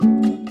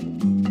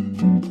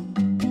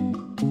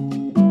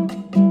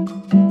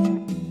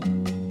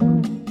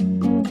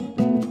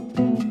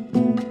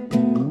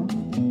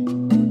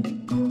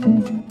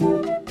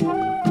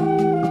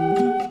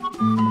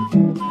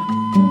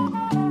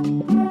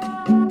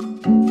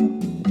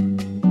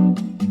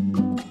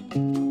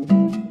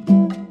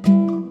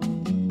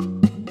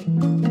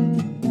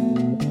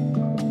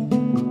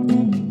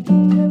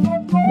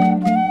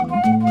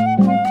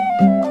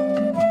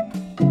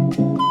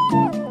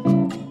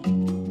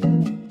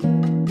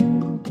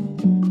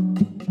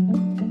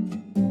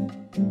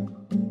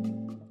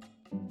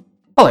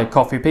Hello,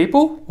 coffee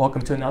people.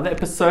 Welcome to another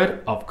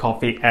episode of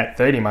Coffee at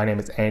 30. My name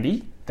is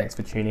Andy. Thanks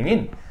for tuning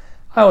in.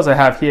 I also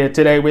have here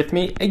today with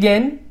me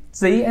again,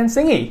 Z and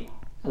Singy.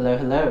 Hello,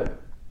 hello.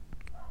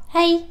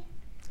 Hey.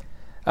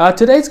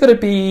 Today's going to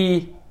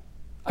be,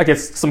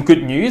 some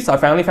good news. I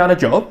finally found a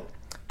job.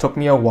 Took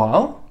me a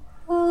while.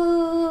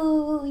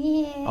 Ooh,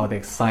 yeah. Oh, the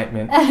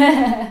excitement.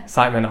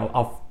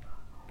 I'll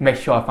make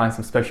sure I find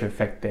some special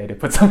effect there to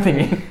put something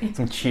in.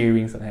 Some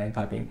cheering, some hand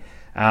clapping.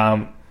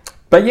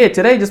 But yeah,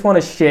 today I just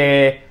want to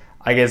share,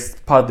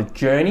 part of the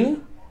journey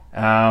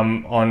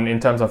in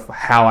terms of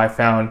how I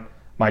found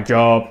my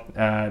job,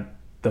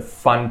 the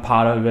fun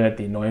part of it,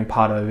 the annoying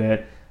part of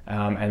it,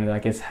 and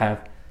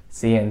have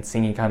Z and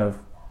Singy kind of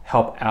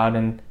help out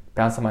and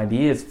bounce some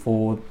ideas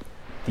for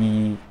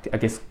the,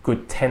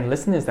 good 10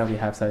 listeners that we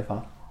have so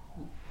far.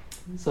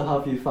 So how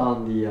have you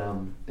found the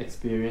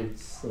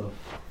experience of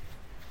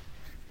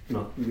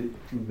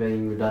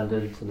being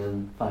redundant and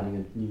then finding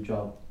a new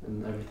job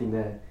and everything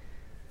there?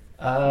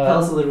 Tell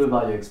us a little bit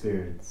about your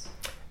experience.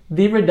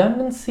 The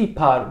redundancy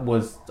part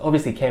was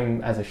obviously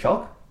came as a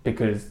shock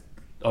because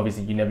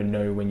obviously you never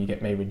know when you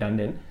get made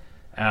redundant.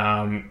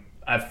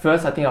 At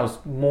first, I think I was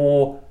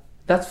more,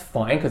 that's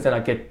fine because then I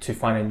get to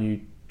find a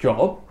new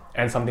job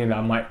and something that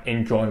I might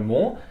enjoy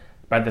more.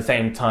 But at the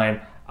same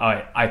time,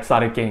 I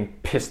started getting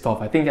pissed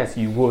off. I think as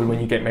you would when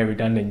you get made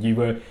redundant,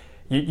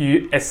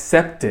 you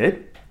accept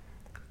it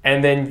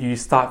and then you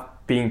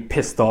start being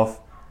pissed off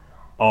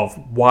of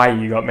why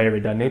you got made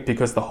redundant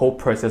because the whole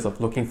process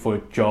of looking for a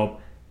job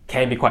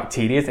can be quite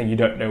tedious and you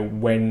don't know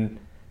when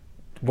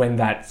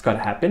that's got to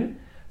happen.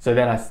 So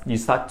then you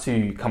start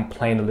to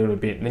complain a little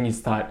bit and then you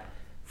start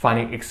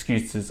finding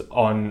excuses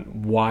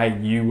on why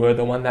you were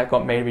the one that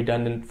got made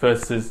redundant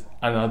versus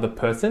another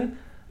person.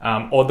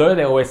 Although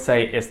they always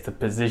say it's the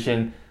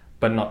position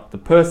but not the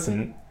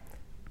person,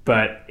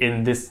 but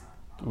in this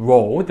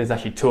role there's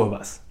actually two of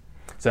us.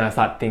 So I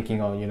start thinking,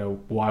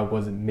 why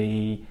was it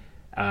me?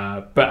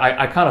 But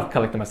I kind of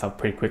collected myself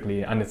pretty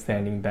quickly,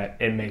 understanding that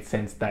it made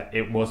sense that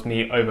it was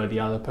me over the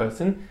other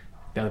person.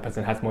 The other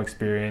person has more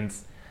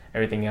experience,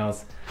 everything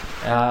else.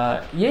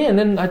 And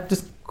then I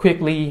just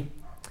quickly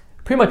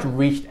pretty much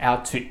reached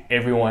out to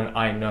everyone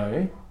I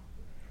know.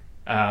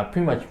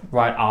 Pretty much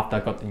right after I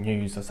got the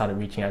news, I started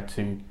reaching out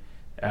to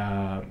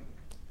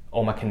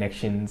all my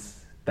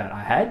connections that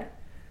I had,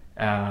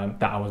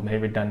 that I was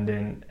made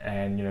redundant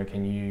and,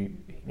 can you,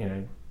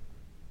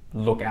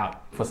 look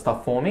out for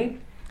stuff for me?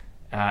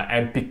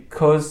 And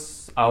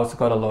because I also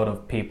got a lot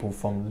of people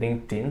from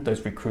LinkedIn,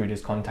 those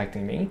recruiters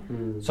contacting me,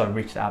 so I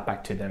reached out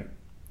back to them.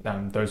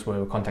 Those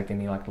were contacting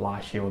me like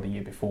last year or the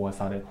year before. I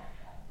started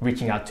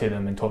reaching out to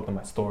them and told them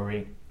my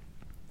story.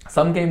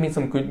 Some gave me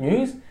some good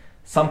news,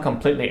 some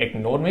completely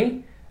ignored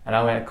me, and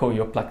I went, cool,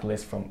 you're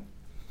blacklist from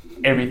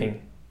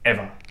everything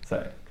ever.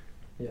 So,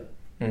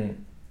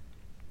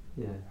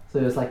 Yeah. So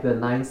it's like the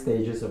 9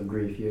 stages of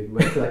grief. You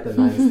went to like the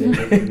 9 stages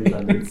of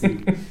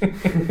redundancy.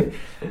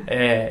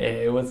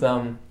 It was.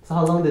 So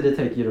how long did it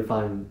take you to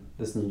find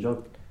this new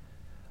job?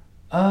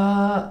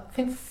 I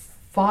think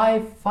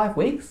 5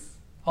 weeks.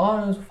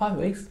 Oh, it was 5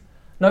 weeks.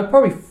 No,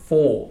 probably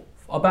 4.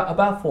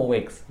 About 4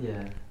 weeks.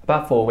 Yeah.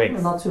 About 4 weeks.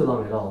 Well, not too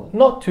long at all.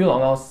 Not too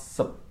long. I was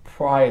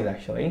surprised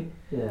actually.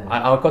 Yeah.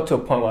 I got to a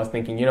point where I was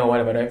thinking, you know what?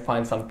 If I don't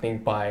find something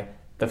by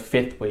the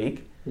 5th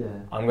week,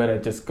 I'm gonna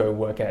just go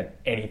work at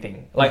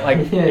anything,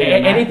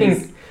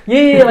 anything.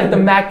 Like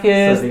the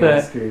Macca's,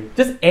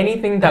 just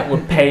anything that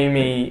would pay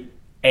me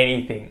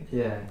anything.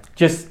 Yeah.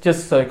 Just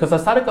so, because I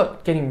started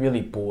getting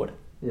really bored.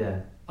 Yeah.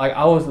 Like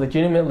I was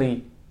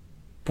legitimately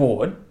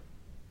bored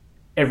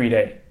every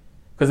day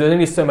because there's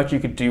only so much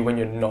you could do when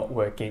you're not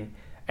working.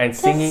 And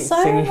There's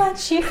so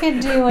much you could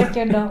do when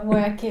you're not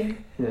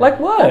working. Yeah. Like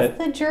what? That's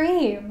the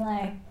dream.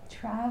 Like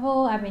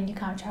travel. I mean, you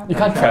can't travel. You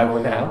can't travel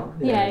now.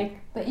 Yeah,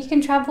 but you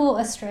can travel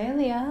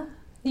Australia.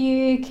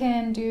 You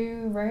can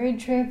do road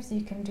trips.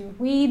 You can do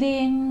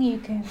weeding. You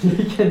can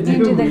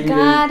do the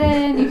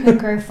garden. You can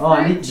grow fruit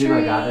I need to trees. do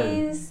my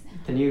garden.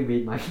 Can you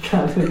weed my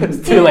garden?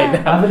 It's too late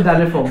now. I haven't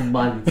done it for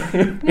months.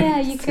 Yeah,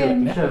 you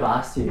can. I should have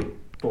asked you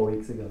 4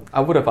 weeks ago. I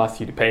would have asked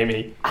you to pay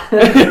me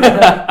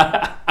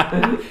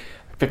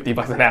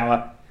 $50 an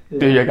hour. Yeah.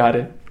 Do your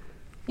garden.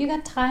 You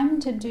got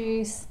time to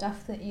do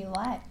stuff that you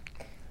like.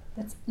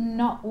 That's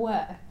not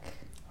work.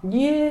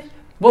 Yeah.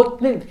 Well,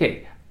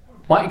 okay.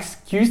 My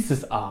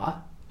excuses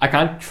are I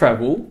can't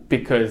travel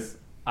because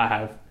I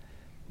have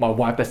my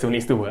wife that still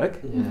needs to work.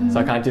 Yeah. So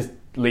I can't just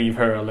leave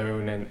her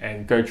alone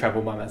and go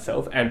travel by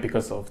myself. And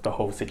because of the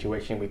whole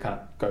situation, we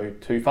can't go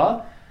too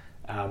far.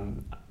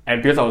 And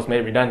because I was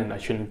made redundant, I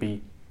shouldn't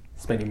be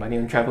spending money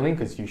on traveling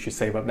because you should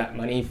save up that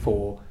money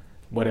for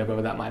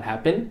whatever that might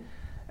happen.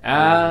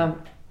 I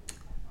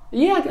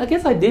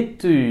guess I did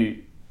do.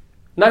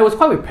 No, it was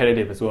quite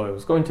repetitive as well. It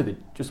was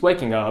just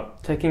waking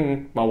up,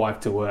 taking my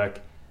wife to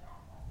work,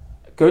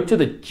 go to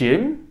the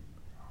gym,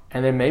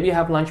 and then maybe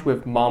have lunch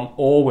with mom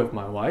or with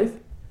my wife,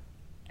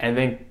 and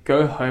then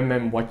go home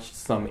and watch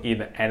some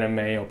either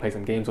anime or play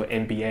some games or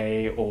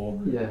NBA or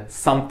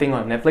something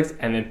on Netflix,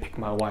 and then pick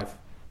my wife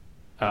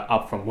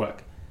up from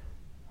work.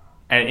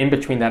 And in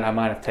between that, I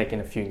might have taken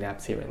a few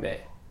naps here and there.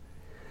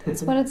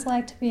 That's what it's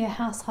like to be a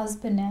house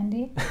husband,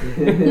 Andy.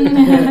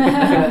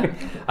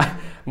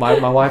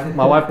 my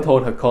wife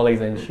told her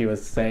colleagues, and she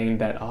was saying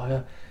that,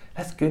 oh,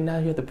 that's good, now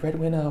you're the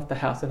breadwinner of the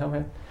house. And I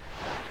went,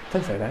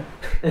 don't say that.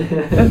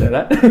 Don't say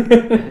that.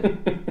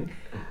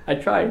 I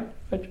tried.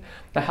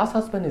 The house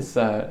husband is,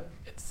 I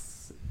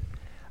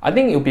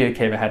think it would be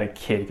okay if I had a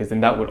kid, because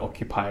then that would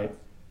occupy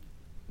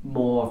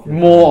more of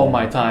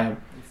my time.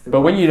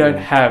 But when you don't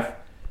have,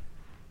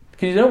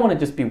 because you don't want to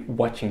just be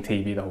watching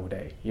TV the whole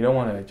day. You don't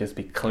want to just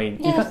be clean.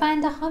 Yeah,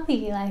 find a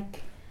hobby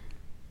like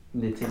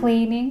knitting.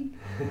 Cleaning.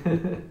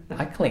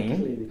 I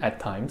clean at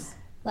times.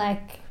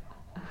 Like,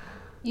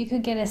 you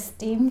could get a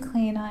steam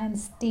cleaner and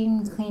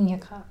steam clean your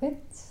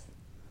carpets.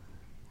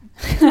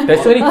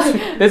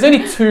 There's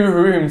only 2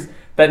 rooms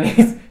that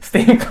need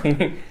steam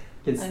cleaning.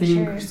 You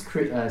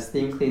can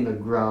steam clean the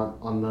ground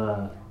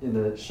in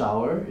the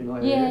shower, you know.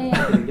 Yeah. You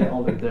can get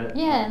all the dirt.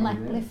 Yeah, and like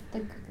lift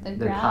the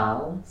grout.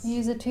 Tiles.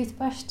 Use a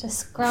toothbrush to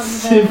scrub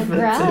the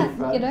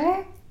grout, you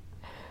know.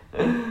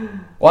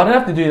 Well, I don't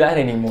have to do that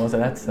anymore, so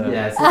that's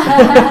it's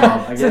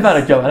job. It's about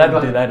a job. I don't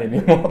have to do that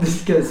anymore.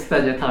 Just gonna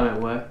spend your time at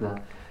work now.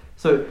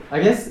 So I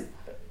guess,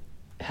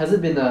 has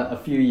it been a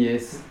few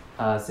years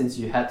since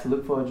you had to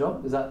look for a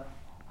job? Is that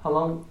how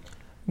long?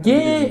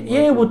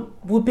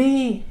 Would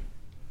be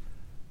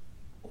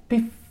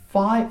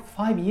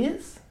 5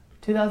 years.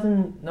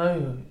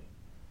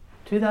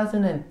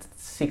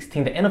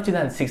 2016. The end of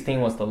 2016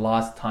 was the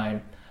last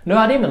time. No,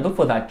 I didn't even look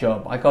for that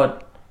job.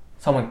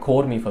 Someone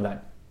called me for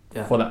that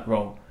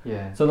role.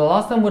 Yeah. So the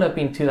last time would have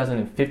been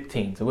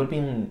 2015. So it would have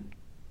been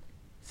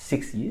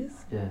 6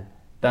 years. Yeah.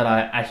 That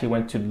I actually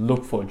went to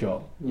look for a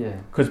job. Yeah.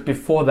 Because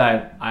before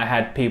that, I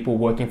had people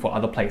working for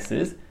other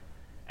places,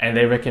 and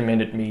they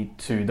recommended me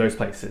to those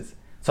places.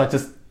 So I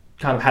just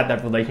kind of had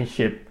that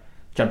relationship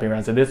jumping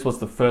around. So this was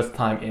the first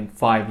time in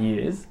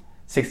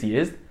 6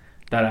 years,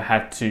 that I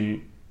had to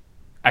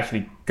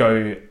actually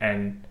go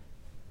and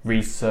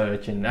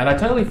research, and I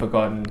totally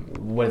forgotten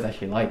what it's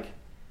actually like.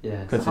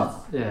 Yeah.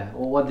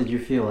 Well, what did you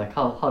feel like?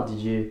 How did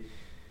you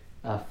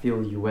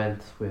feel you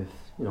went with,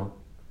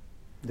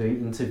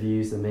 doing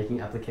interviews and making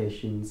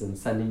applications and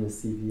sending your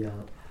CV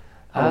out?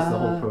 How was the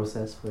whole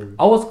process for you?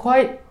 I was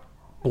quite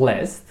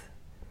blessed.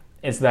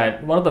 Is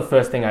that one of the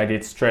first thing I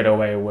did straight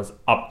away was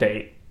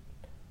update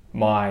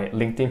my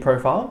LinkedIn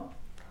profile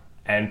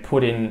and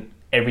put in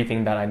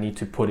everything that I need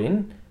to put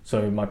in.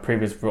 So my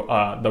previous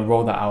the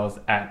role that I was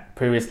at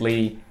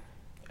previously,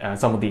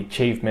 some of the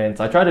achievements.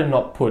 I try to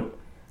not put,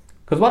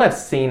 because what I've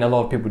seen a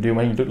lot of people do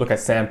when you look at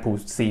sample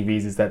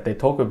CVs is that they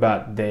talk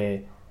about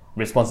their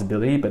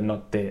responsibility but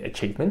not their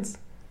achievements.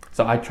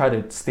 So I try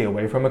to stay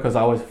away from it, because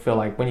I always feel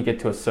like when you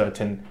get to a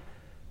certain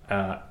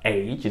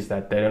age, is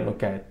that they don't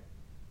look at,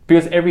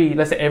 because every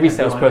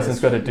salesperson's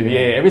got to do,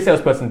 every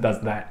salesperson does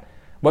that.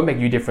 What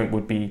makes you different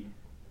would be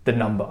the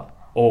number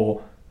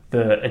or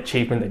the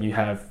achievement that you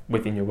have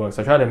within your work.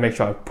 So I try to make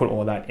sure I put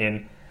all that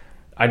in.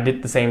 I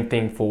did the same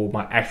thing for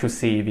my actual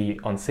CV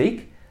on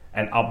Seek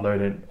and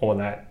uploaded all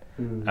that.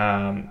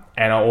 And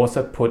I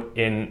also put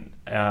in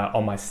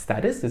on my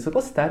status, is it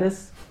called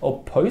status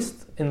or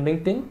post in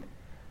LinkedIn,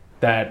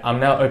 that I'm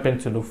now open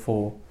to look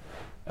for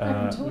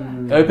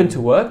open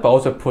to work, but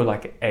also put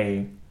like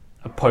a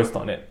post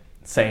on it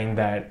saying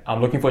that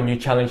I'm looking for a new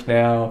challenge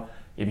now.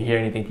 If you hear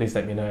anything, please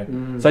let me know.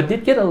 So I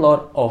did get a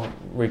lot of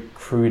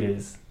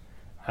recruiters,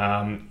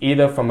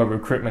 either from a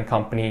recruitment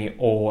company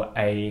or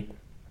a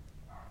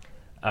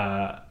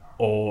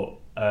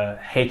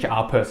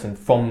HR person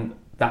from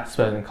that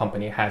certain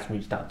company has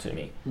reached out to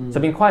me. So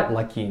I've been quite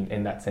lucky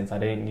in that sense. I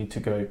didn't need to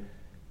go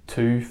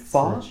too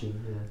far.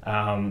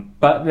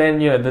 But then,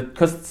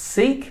 because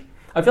Seek,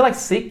 I feel like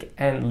Seek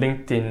and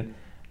LinkedIn,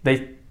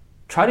 they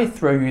try to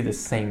throw you the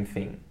same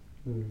thing.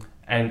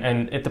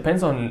 And it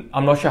depends on,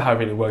 I'm not sure how it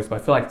really works,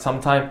 but I feel like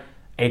sometimes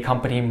a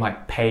company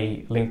might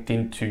pay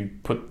LinkedIn to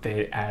put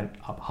their ad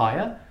up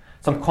higher.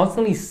 So I'm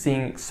constantly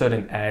seeing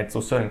certain ads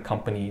or certain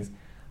companies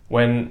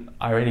when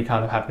I really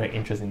kind of have no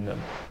interest in them.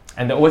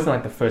 And they're always on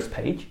like the first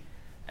page.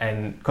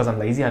 And because I'm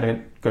lazy, I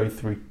don't go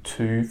through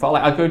too far.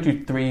 Like I go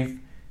to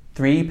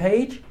 3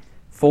 page,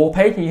 4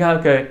 page, and you kind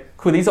of go,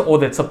 cool, these are all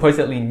the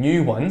supposedly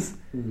new ones.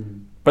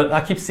 But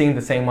I keep seeing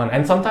the same one.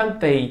 And sometimes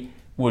they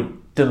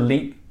would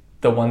delete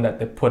the one that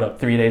they put up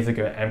 3 days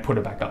ago and put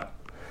it back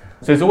up.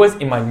 So it's always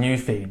in my new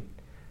feed.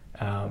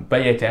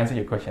 But yeah, to answer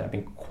your question, I've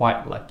been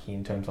quite lucky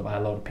in terms of I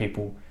had a lot of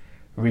people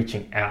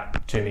reaching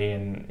out to me,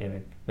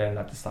 and then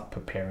I have to start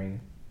preparing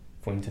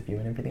for interview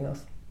and everything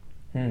else.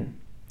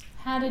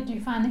 How did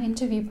you find the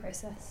interview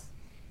process?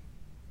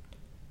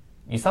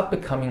 You start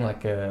becoming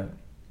like a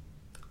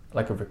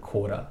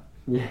recorder.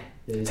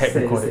 Tape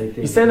recorder.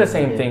 You say the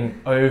same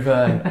thing over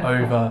and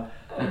over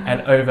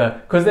and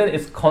over, because then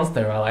it's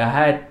constant, right?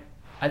 Like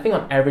I think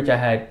on average I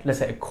had, let's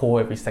say, a call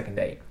every second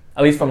day,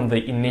 at least from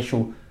the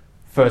initial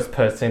first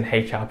person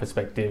HR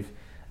perspective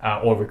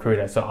or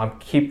recruiter. So I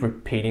keep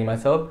repeating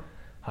myself.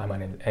 Hi, my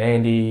name is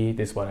Andy.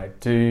 This is what I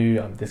do.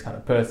 I'm this kind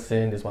of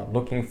person. This is what I'm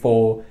looking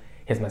for.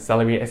 Here's my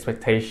salary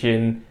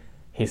expectation.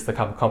 here's the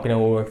type of company I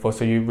will work for.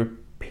 So you're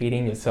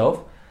repeating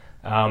yourself.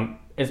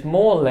 It's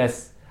more or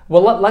less,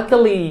 well,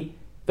 luckily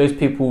those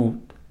people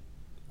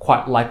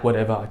quite like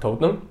whatever I told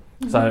them.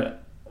 So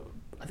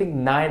I think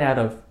 9 out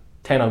of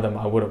 10 of them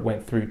I would have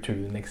went through to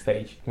the next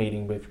stage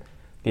meeting with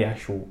the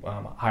actual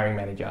hiring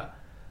manager.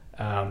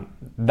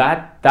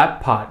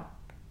 That part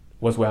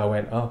was where I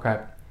went, oh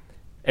crap.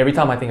 Every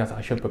time I think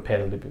I should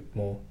prepare a little bit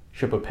more,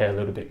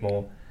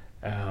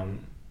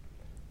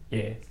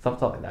 yeah,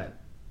 stuff like that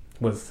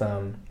was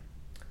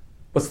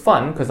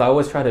fun because I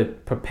always try to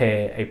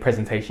prepare a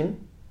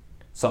presentation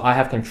so I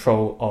have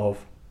control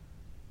of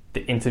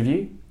the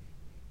interview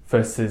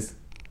versus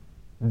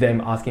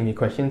them asking me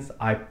questions.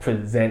 I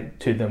present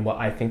to them what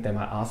I think they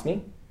might ask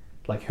me,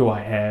 like who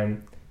I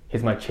am,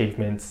 here's my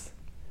achievements,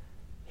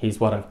 here's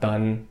what I've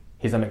done,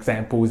 here's some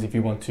examples if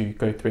you want to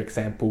go through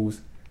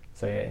examples.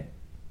 So yeah,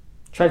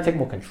 try to take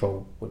more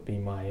control would be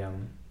my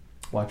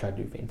what I try to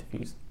do for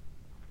interviews.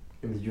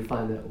 And did you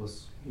find that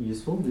was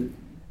useful?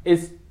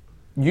 It's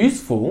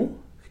useful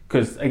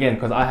because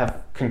I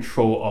have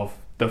control of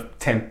the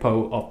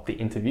tempo of the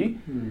interview,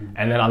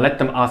 and then I let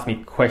them ask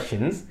me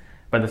questions,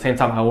 but at the same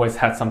time I always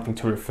had something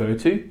to refer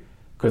to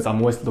because I'm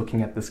always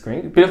looking at the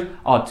screen. Because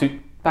to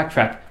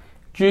backtrack,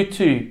 due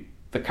to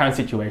the current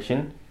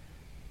situation,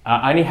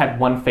 I only had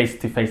one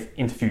face-to-face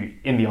interview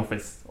in the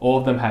office. All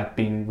of them had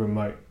been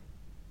remote,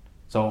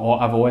 so all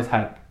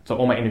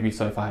my interviews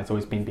so far has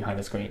always been behind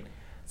the screen.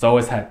 So I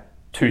always had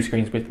 2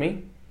 screens with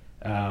me.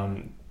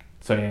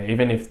 So yeah,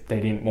 even if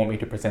they didn't want me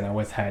to present, I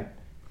always had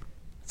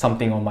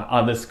something on my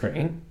other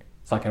screen,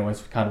 so I can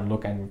always kind of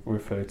look and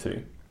refer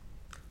to.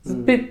 It's a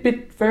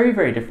bit very,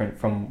 very different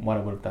from what I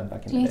would have done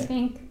back in the day. Do you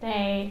think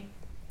they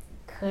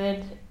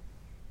could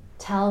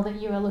tell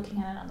that you were looking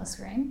at another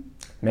screen?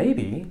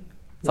 Maybe.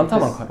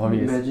 Sometimes I'm quite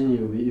obvious.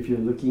 Imagine if you're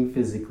looking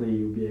physically,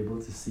 you'll be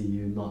able to see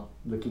you not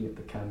looking at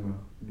the camera.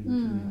 You'll be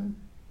looking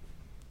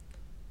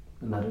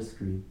at another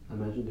screen. I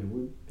imagine they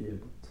would be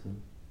able to.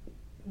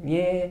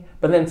 Yeah,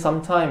 but then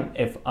sometimes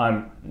if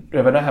I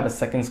don't have a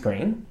second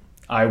screen,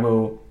 I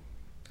will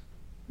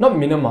not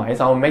minimize.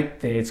 I'll make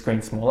their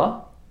screen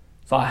smaller,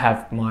 so I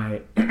have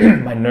my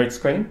my note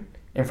screen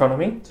in front of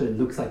me. So it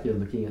looks like you're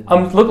looking at.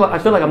 I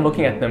feel like I'm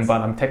looking at them,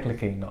 but I'm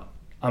technically not.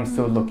 I'm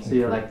still looking. So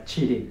you're like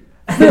cheating.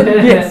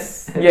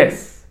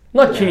 yes.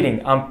 Not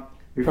cheating. I'm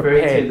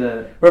referring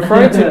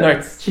referring to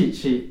notes. Cheat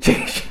sheet.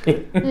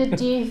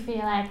 Do you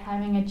feel like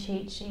having a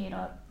cheat sheet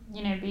or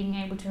being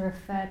able to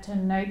refer to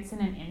notes in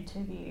an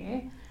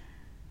interview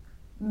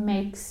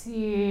makes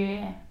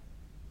you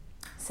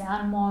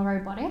sound more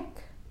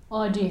robotic,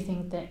 or do you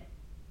think that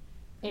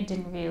it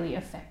didn't really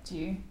affect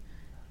you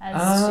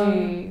as to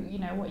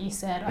what you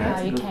said or how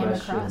you came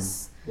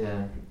across?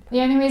 Yeah.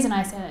 The only reason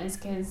I say that is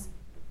because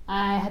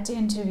I had to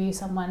interview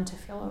someone to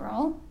fill a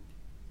role,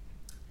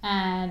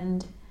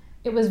 and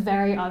it was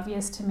very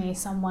obvious to me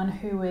someone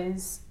who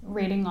was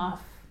reading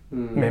off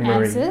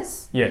memory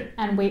answers,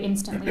 and we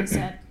instantly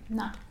said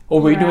no.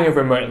 Or were you doing it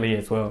remotely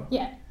as well?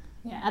 Yeah.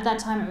 At that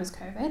time it was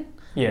COVID.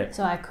 Yeah.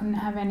 So I couldn't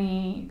have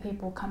any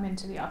people come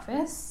into the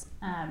office.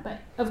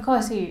 But of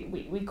course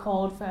we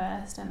called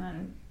first, and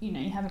then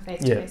you have a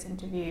face-to-face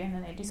interview, and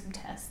then they do some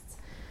tests.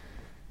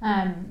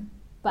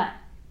 But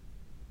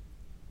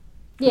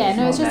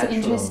it's just natural,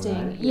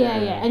 interesting. Right?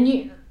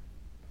 Yeah.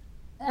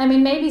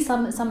 And maybe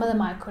some of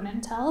them I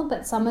couldn't tell,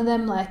 but some of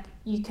them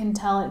you can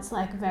tell it's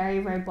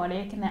very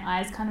robotic, and their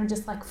eyes kind of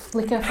just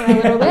flicker for a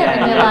little bit.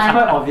 And they're it's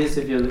quite obvious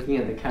if you're looking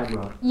at the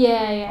camera.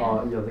 Yeah.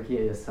 Or you're looking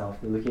at yourself,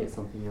 you're looking at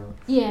something else.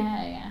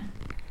 Yeah.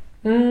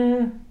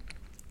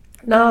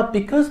 No,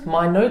 because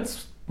my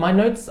notes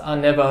are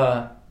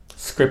never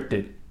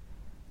scripted.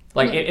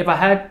 If I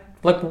had,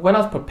 when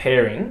I was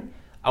preparing,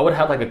 I would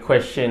have a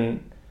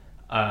question,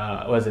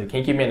 can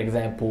you give me an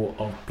example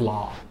of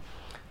blah?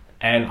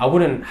 And I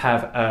wouldn't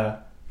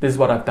have this is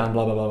what I've done,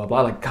 blah, blah, blah,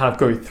 blah, blah, kind of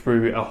go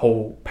through a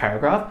whole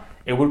paragraph.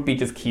 It would be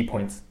just key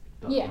points.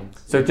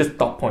 Points. So just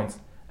dot points.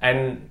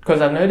 And because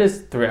I've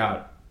noticed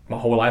throughout my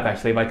whole life,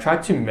 actually, if I try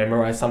to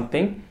memorize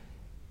something,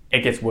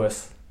 it gets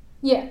worse.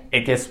 Yeah.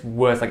 It gets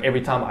worse.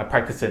 Every time I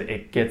practice it,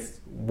 it gets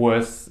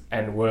worse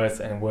and worse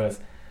and worse.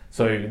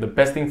 So the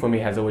best thing for me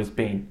has always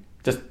been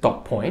just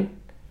dot point.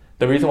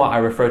 The reason why I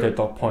refer to a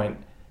dot point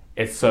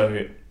is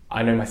so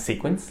I know my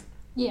sequence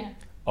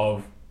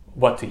of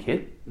what to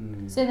hit.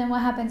 So then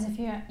what happens if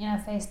you're in a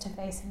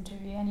face-to-face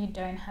interview and you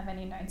don't have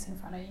any notes in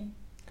front of you?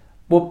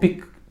 Well,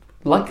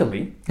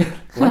 luckily,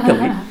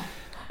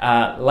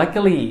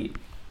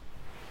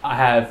 I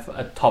have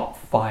a top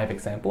 5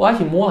 example.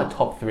 Actually, more like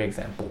top 3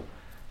 example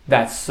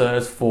that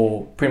serves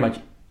for pretty much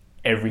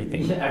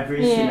everything.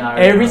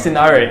 Every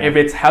scenario. If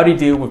it's how do you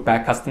deal with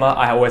bad customer,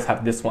 I always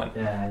have this one.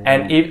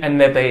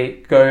 And then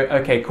they go,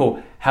 okay,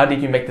 cool. How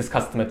did you make this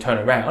customer turn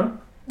around?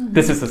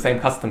 This is the same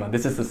customer.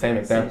 This is the same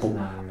example.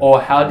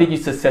 Or how did you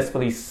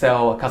successfully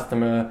sell a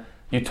customer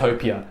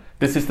Utopia?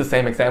 This is the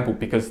same example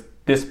because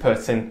this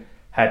person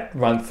had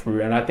run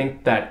through. And I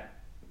think that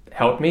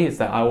helped me is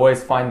that I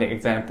always find the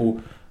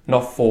example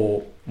not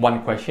for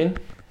one question.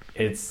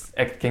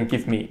 It can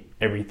give me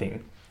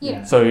everything.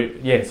 Yeah.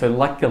 So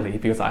luckily,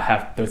 because I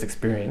have those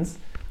experience,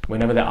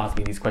 whenever they ask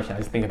me these questions, I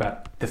just think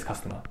about this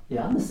customer.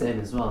 Yeah, I'm the same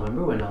as well. I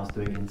remember when I was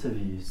doing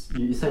interviews,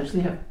 you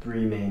essentially have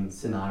three main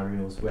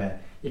scenarios where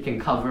it can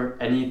cover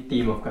any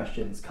theme of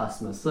questions: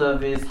 customer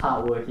service,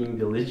 hardworking,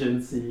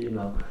 diligence,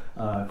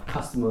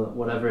 customer,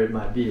 whatever it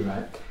might be,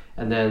 right?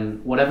 And then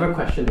whatever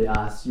question they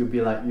ask, you'll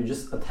be like, you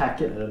just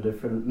attack it in a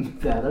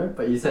different manner,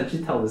 but you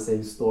essentially tell the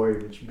same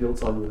story, which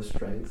builds on your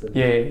strengths, and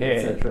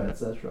etc.,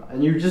 etc.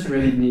 And you just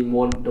really don't need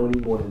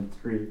more than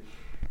three.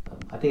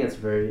 I think that's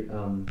very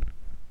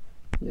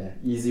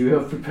easy way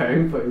of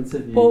preparing for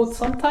interviews. Well,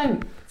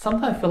 sometimes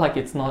I feel like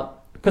it's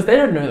not, because they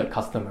don't know the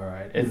customer,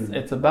 right?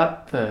 It's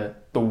about the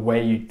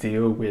way you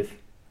deal with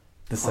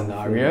the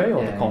scenario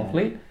or the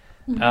conflict.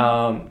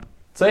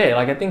 Mm-hmm.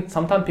 I think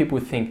sometimes people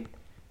think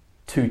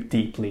too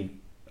deeply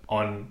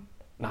on,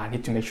 I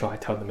need to make sure I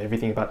tell them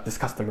everything about this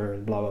customer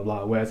and blah blah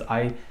blah, whereas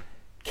I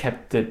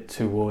kept it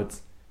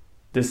towards,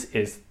 this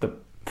is the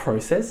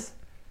process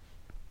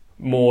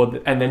more,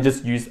 and then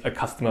just use a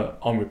customer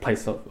on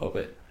replace of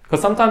it.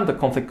 Because sometimes the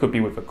conflict could be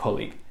with a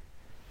colleague,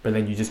 but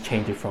then you just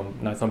change it from,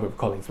 no, it's not with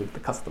colleagues, with the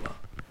customer.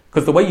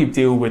 Because the way you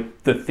deal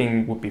with the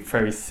thing would be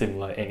very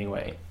similar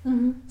anyway.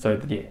 Mm-hmm. So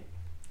yeah,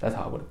 that's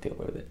how I would deal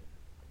with it.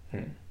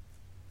 Yeah.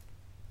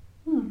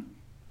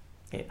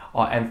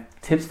 Oh, and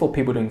tips for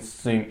people doing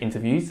Zoom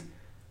interviews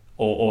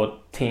or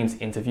Teams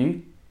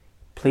interview: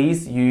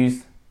 please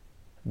use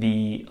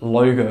the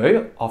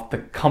logo of the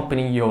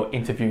company you're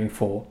interviewing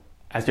for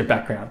as your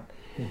background.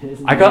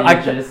 I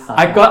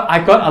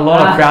got a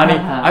lot of brownie.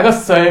 I got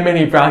so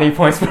many brownie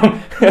points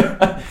from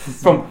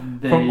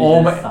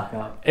all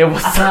my. It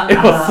was so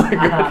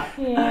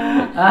good.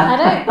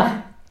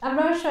 Yeah, I'm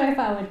not sure if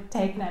I would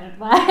take that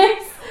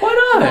advice.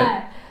 Why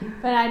not?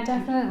 But I'd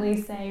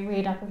definitely say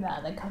read up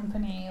about the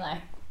company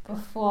like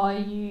before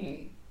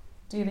you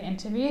do the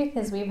interview,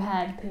 because we've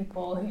had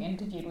people who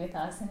interviewed with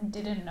us and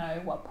didn't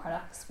know what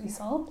products we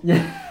sold.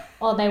 Yeah.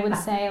 Or they would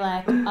say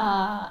like,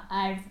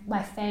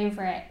 my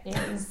favorite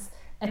is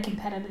a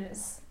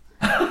competitor's.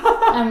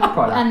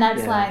 And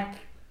that's like,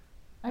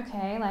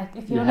 okay, like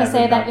if you want to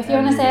say that, if you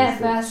want to say it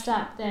first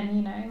up,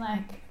 then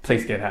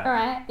please get out. All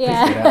right, Please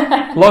get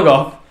out. Log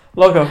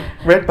off.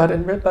 Red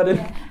button.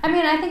 Yeah. I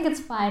mean, I think it's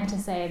fine to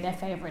say their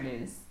favorite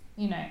is,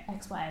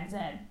 X, Y, and Z,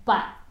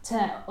 but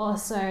to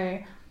also,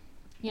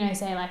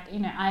 say like,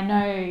 I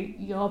know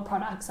your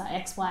products are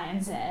X, Y,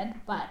 and Z,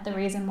 but the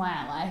reason why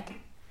I like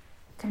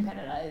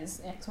competitor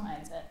is X, Y,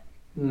 and Z.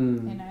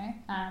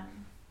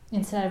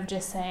 Instead of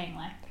just saying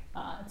like,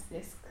 it's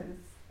this because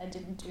I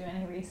didn't do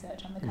any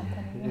research on the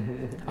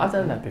company. I've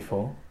done that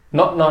before.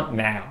 Not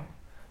now,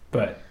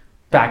 but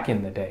back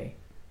in the day.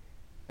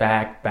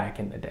 Back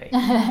in the day.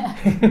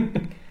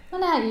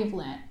 Well, now you've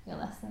learnt your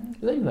lesson.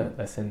 You learnt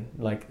lesson.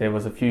 Like there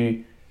was a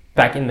few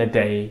back in the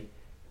day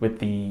with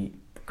the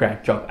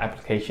grad job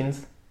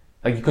applications,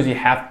 like because you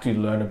have to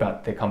learn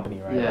about the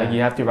company, right? Yeah. Like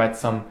you have to write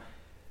some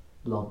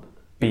Lob.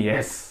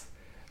 BS.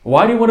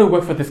 Why do you want to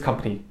work for this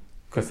company?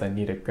 Because I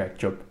need a grad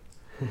job.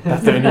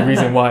 That's the only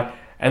reason why.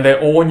 And they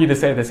all want you to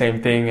say the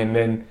same thing. And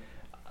then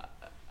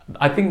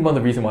I think one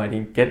of the reasons why I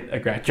didn't get a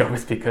grad job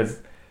is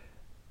because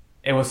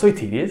it was so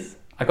tedious.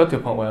 I got to a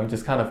point where I'm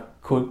just kind of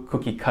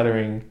cookie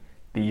cuttering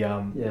the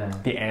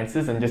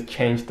answers and just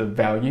change the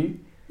value.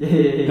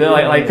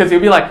 Like because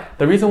you'll be like,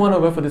 the reason why I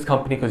work for this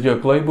company because you're a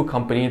global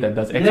company that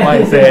does X, Y,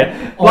 and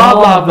Z, blah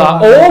blah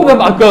blah. All of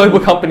them are global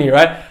company,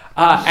 right?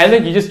 And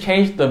then you just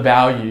change the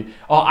value.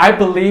 Or I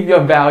believe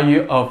your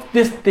value of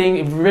this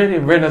thing really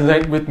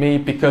resonates with me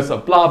because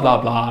of blah blah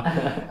blah.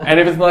 And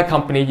if it's not a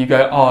company, you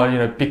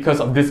go,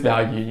 because of this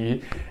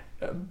value.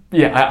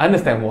 I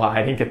understand why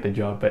I didn't get the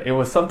job, but it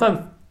was sometimes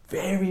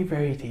very,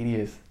 very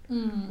tedious.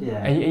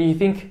 Yeah. And you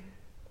think,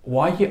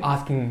 why are you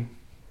asking?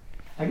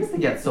 I guess they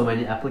get so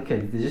many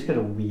applicants, they just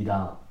gotta weed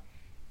out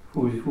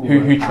who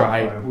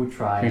tried,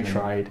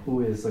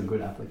 who is a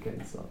good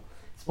applicant. So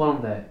it's one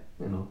of the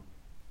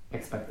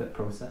expected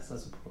process, I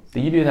suppose. Do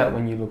you do that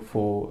when you look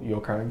for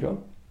your current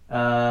job?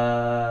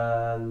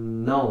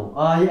 No.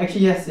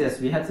 Actually, yes.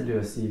 We had to do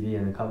a CV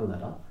and a cover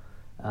letter.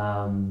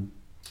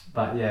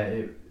 But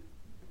yeah,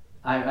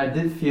 I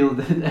did feel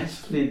that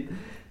actually,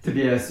 to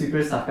be a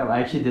super suck-up, I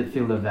actually did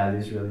feel the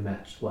values really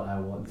matched what I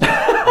want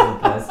as a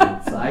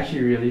person. So I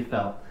actually really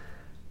felt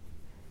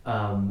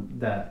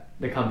that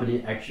the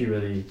company actually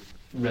really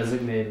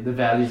resonated, the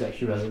values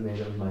actually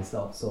resonated with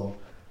myself. So,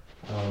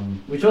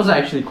 which was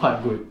actually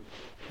quite good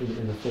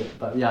in the fit.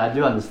 But yeah, I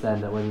do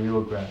understand that when we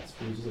were grads,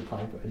 we were just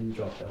applying for any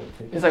job that would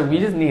take. It's like we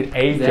just need a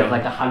they job. have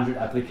like 100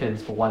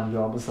 applicants for one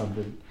job or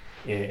something.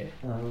 Yeah.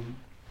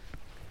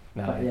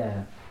 But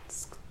yeah.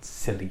 It's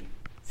silly.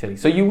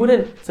 So you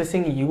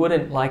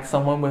wouldn't like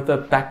someone with a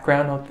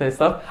background of this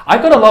stuff? I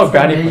got a lot of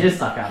brownie. You just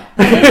suck up.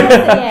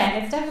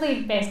 It's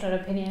definitely based on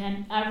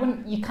opinion,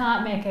 and you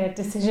can't make a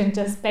decision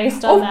just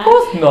based on that. Of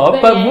course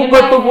not.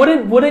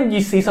 But wouldn't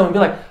you see someone be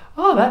like,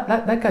 oh,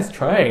 that guy's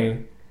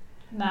trying?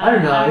 No, I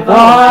don't know. If What?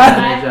 I was a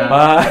I manager,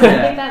 What? think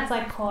yeah. that's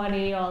like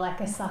cordy or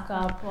like a suck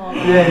up or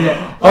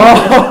Yeah.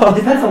 Oh. It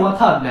depends on what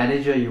type of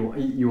manager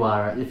you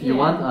are. Right? If you Yeah.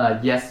 want a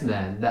yes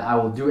man, that I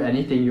will do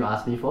anything you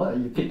ask me for,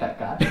 you pick that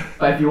guy.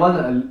 But if you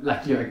want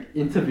like you're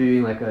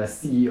interviewing like a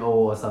CEO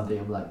or something,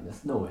 I'm like,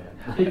 there's no way.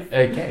 I'm like,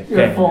 Okay. you're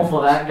fair gonna fall enough.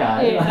 for that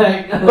guy. Yeah.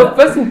 Like, But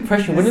first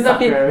impression, wouldn't that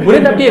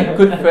be a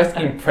good first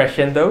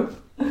impression though?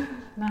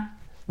 No.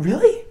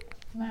 Really?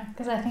 no,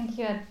 because I think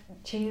you're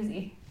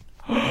cheesy.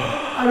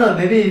 I don't know.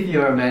 Maybe if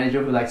you're a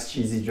manager who likes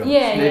cheesy jokes,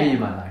 Yeah, maybe yeah. you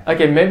might like.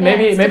 Okay, it's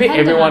maybe dependent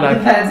everyone on- It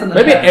depends on the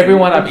maybe person.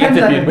 everyone I've Depends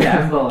on interviewed the with.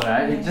 gamble,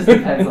 right? It just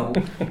depends on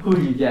who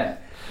you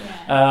get.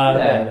 Yeah.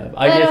 Fair enough.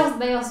 I But guess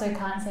they also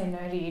can't say no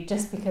to you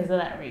just because of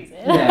that reason.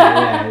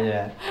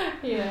 Yeah.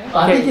 You know? But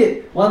I Okay.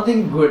 think one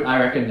thing good I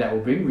reckon that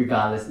will bring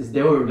regardless is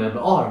they will remember.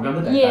 Oh, remember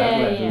that Yeah, guy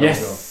who had yeah. the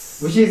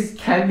Yes. logo. Which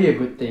can be a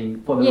good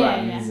thing for the Yeah,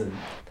 right yeah. reason.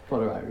 For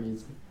the right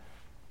reason.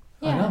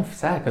 I know, I'm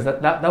sad because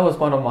that was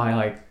one of my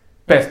like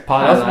best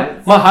parts. That was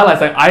Highlights. my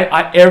highlights. Like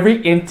I every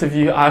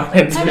interview I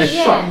went I to. mean,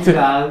 yeah. Shot you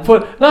down.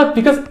 But no,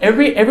 because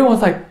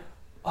everyone's like,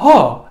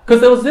 oh, because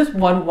there was this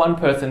one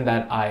person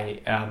that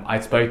I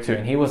spoke to,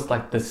 and he was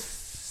like the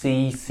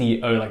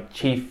CCO, like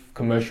Chief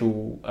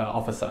Commercial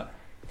Officer,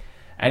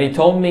 and he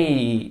told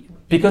me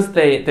because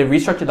they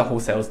restructured the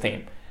whole sales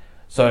team,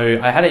 so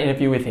I had an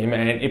interview with him,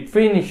 and it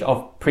finished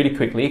off pretty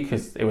quickly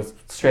because it was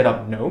straight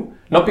up no,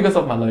 not because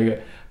of my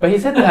logo, but he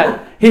said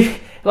that he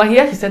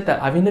actually said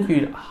that I've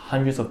interviewed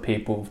hundreds of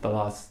people for the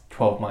last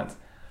 12 months.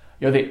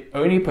 You're the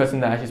only person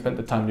that actually spent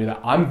the time to do that.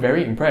 I'm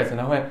very impressed. And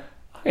I went,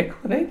 okay,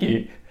 cool, thank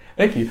you.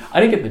 I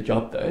didn't get the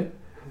job though,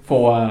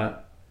 for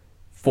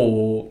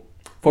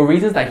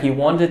reasons that he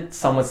wanted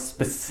someone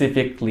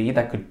specifically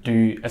that could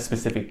do a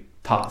specific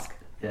task.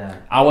 Yeah.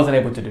 I wasn't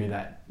able to do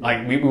that.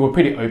 Like we were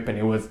pretty open.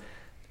 It was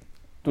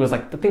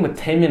like the thing was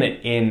 10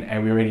 minutes in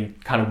and we already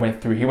kind of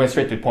went through. He went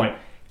straight to the point.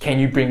 Can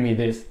you bring me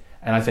this?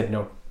 And I said,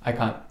 no, I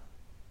can't.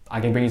 I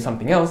can bring you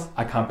something else.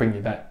 I can't bring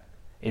you that.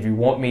 If you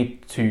want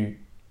me to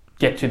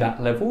get to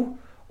that level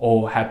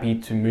or happy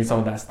to move some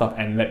of that stuff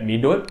and let me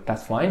do it,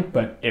 that's fine.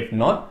 But if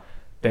not,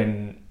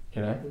 then,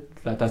 you know,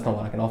 that's not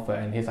what I can offer.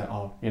 And he's like,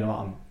 oh, you know,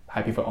 I'm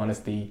happy for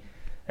honesty,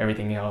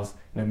 everything else.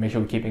 You know, make sure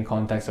we keep in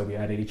contact. So we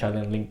added each other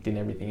on LinkedIn,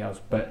 everything else.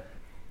 But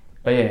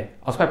yeah,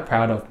 I was quite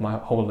proud of my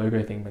whole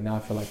logo thing. But now I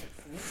feel like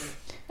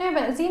No,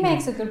 but Z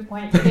makes a good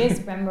point. It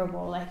is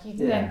memorable. Like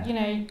Yeah. you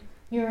know,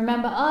 you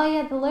remember. Oh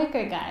yeah, the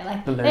logo guy.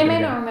 Like The they logo may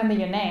guy. not remember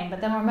your name, but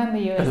they'll remember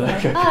you as The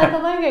like, logo oh, the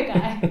logo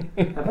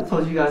guy. Have I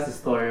told you guys the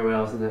story when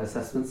I was in the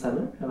assessment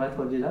center? Have I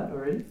told you that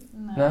already?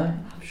 No.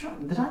 I'm sure.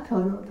 Did I tell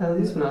you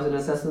this? When I was in the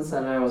assessment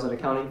center, I was at an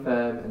accounting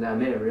firm and I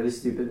made a really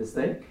stupid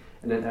mistake.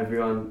 And then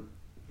everyone...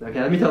 Okay,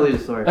 let me tell you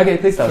the story. okay,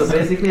 please tell So us.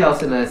 basically, I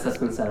was in an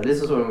assessment center.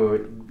 This was when we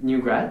were new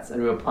grads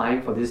and we were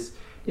applying for this,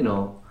 you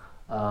know,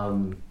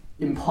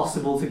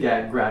 impossible to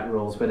get grad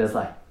roles where there's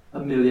like a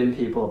million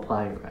people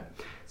applying, right?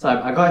 So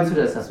I got into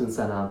the assessment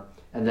center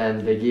and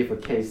then they gave a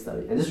case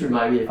study. And just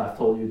remind me if I've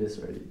told you this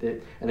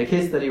already. And the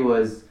case study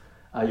was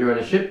you're on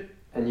a ship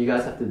and you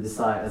guys have to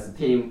decide as a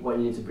team what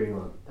you need to bring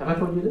on. Have I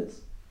told you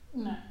this?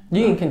 No.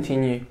 You can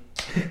continue.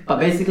 But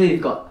basically,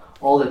 you've got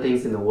all the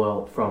things in the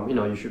world from, you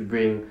know, you should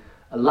bring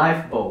a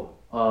lifeboat,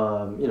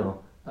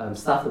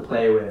 stuff to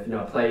play with, you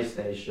know, a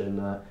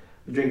PlayStation,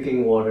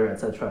 drinking water,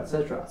 etc.,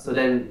 etc. So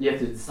then you have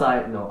to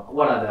decide, you know,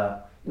 what are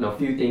the, you know,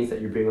 few things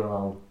that you bring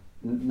along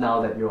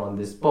now that you're on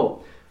this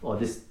boat or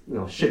this, you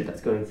know, ship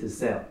that's going to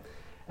sail.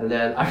 And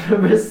then I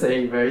remember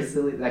saying very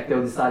silly, like they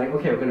were deciding,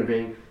 okay, we're going to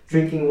bring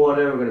drinking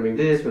water, we're going to bring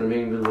this, we're going to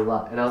bring blah, blah,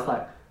 blah. And I was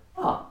like,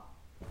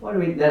 why do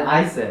we, then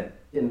I said,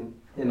 in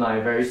my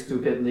very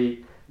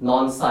stupidly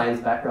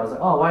non-science background, I was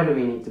like, why do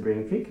we need to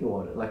bring drinking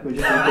water? Like, we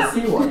just need the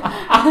seawater.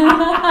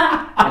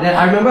 And then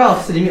I remember I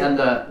was sitting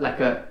under like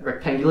a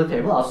rectangular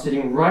table. I was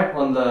sitting right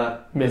on the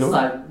Middle?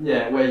 side,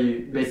 yeah, where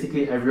you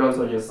basically everyone's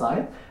on your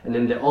side, and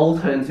then they all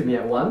turned to me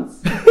at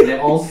once. And they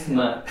all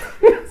smirked,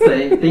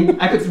 saying,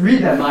 I could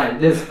read their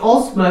mind. They're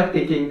all smirked,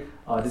 thinking,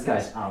 oh, this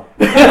guy's out.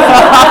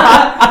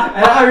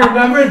 And I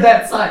remember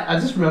that side. I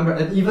just remember,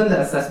 and even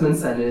the assessment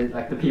center,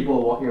 like the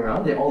people walking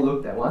around, they all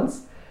looked at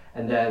once.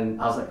 And then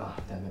I was like, oh,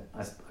 damn it.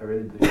 I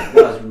really did. That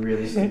was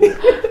really stupid.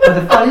 But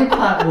the funny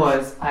part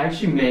was, I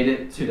actually made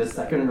it to the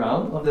second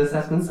round of the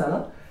assessment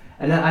center.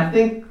 And then I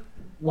think,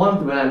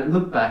 when I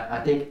look back,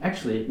 I think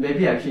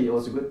maybe it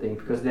was a good thing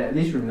because they at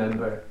least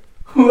remember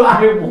who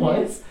I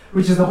was,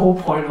 which is the whole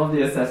point of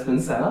the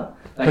assessment center.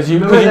 Because you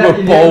remember that were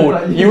in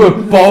bold. the- You were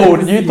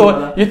bold. See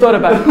You thought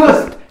about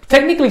water.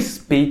 technically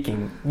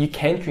speaking, you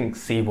can drink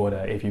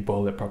seawater if you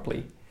boil it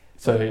properly.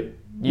 So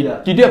you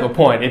do have a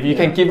point. If you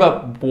can give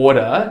up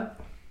water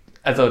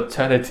as an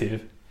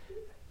alternative,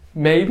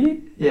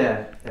 maybe?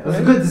 Yeah, it was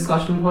a good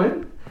discussion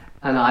point.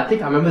 And I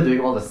think I remember doing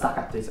all the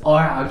suck-up things.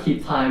 Alright, I'll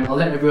keep time. I'll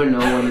let everyone know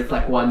when it's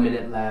like 1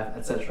 minute left,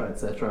 etc.,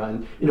 etc.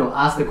 And, you know,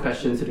 ask the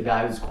question to the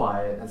guy who's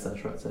quiet,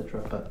 etc.,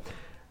 etc. But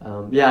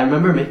I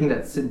remember making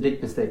that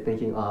big mistake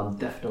thinking, I'm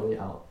definitely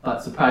out.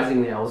 But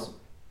surprisingly, I was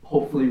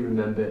hopefully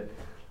remembered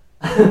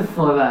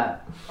for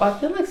that. But I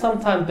feel like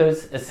sometimes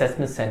those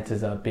assessment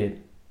centers are a bit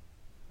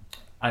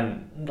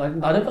and like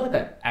I don't feel like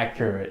they're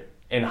accurate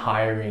in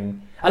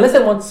hiring unless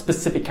they want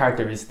specific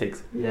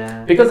characteristics.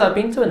 Yeah. Because I've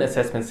been to an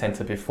assessment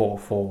center before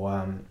for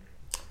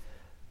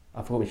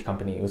I forgot which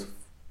company it was.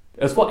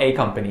 It was for a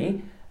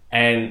company,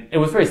 and it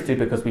was very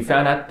stupid because we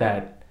found out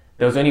that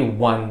there was only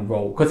one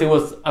role because it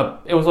was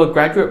a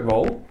graduate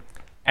role,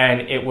 and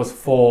it was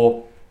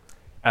for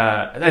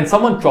and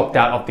someone dropped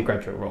out of the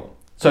graduate role,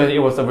 so it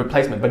was a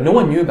replacement, but no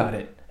one knew about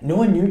it. No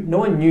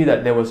one knew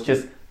that there was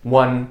just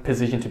one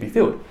position to be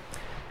filled,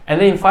 and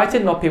they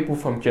invited not people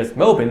from just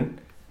Melbourne,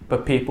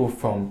 but people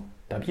from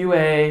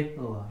WA,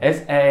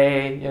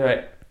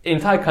 SA,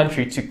 entire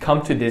country to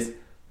come to this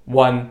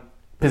one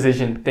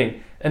position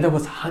thing. And there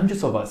was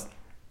hundreds of us.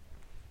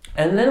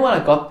 And then when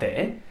I got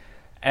there,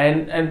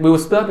 and we were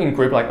split up in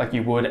group like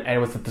you would, and it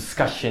was a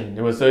discussion.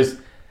 There was those,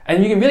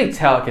 and you can really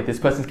tell, okay, this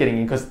person's getting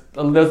in because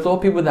there's a lot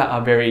of people that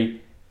are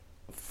very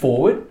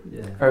forward,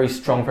 very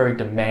strong, very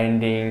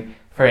demanding,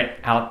 very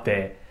out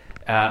there.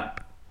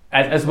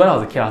 As when I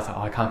was a kid, I was like,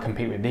 oh, I can't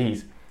compete with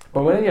these.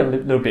 But when you're a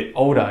little bit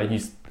older,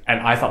 and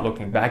I start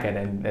looking back at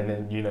it, and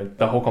then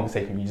the whole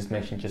conversation you just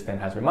mentioned just then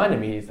has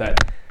reminded me is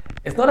that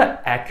it's not an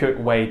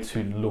accurate way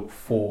to look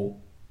for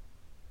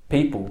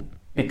people,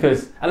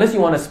 because unless you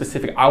want a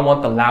specific, I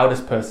want the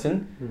loudest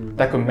person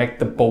that could make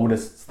the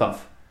boldest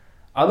stuff.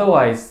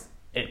 Otherwise,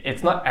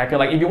 it's not accurate.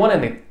 Like if you want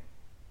an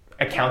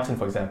accountant,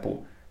 for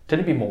example,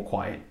 tend to be more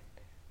quiet.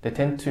 They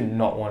tend to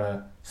not want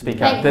to speak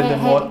out.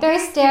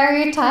 Those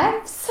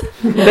stereotypes.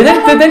 They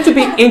tend to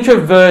be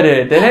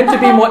introverted. They tend to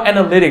be more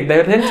analytic.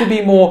 They tend to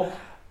be more,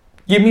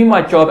 give me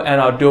my job and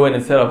I'll do it,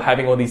 instead of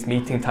having all these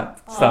meeting type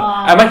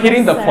stuff. Am I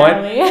hitting the point?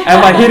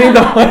 Am I hitting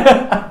the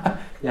point?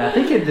 Yeah, I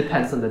think it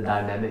depends on the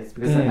dynamics,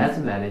 because as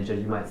a manager,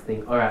 you might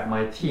think, all right,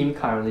 my team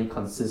currently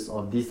consists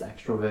of these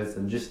extroverts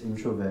and just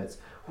introverts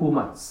who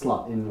might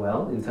slot in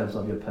well in terms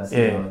of your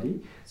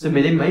personality. Yeah. So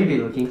they may be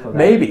looking for that.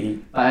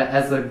 Maybe. But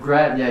as a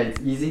grad, it's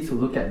easy to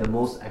look at the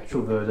most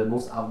extroverted,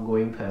 most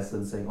outgoing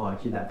person saying, oh,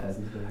 actually that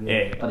person's very good.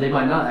 Yeah. But they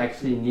might not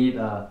actually need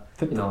and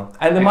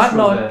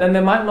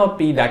they might not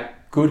be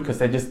that good because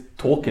they're just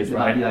talkers, they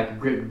right? Might be like a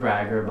great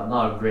bragger, but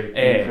not a great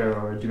thinker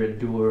or a great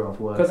doer of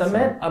work. Because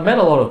I met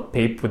a lot of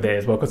people there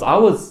as well. Because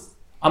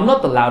I'm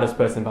not the loudest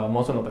person, but I'm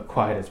also not the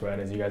quietest, right?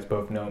 As you guys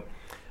both know.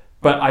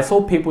 But I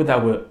saw people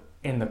that were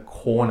in the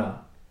corner.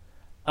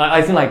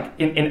 I think like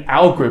in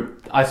our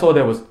group, I saw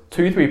there was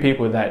 2-3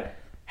 people that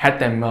had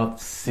their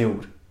mouth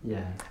sealed.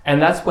 Yeah.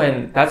 And that's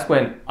when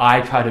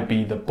I try to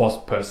be the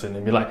boss person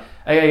and be like,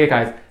 hey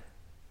guys,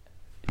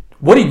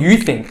 what do you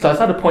think? So I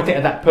started pointing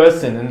at that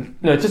person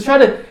and just try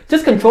to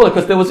control it,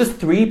 because there was just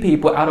 3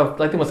 people out of,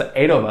 like, there was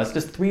 8 of us,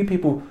 just 3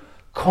 people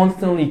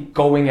constantly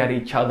going at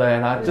each other,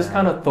 and I just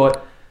kind of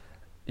thought,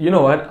 you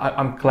know what,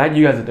 I'm glad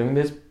you guys are doing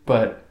this,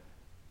 but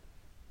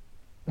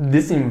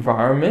this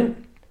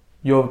environment,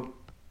 you're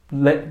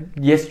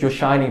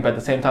shining, but at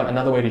the same time,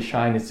 another way to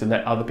shine is to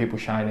let other people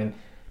shine, and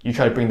you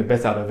try to bring the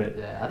best out of it.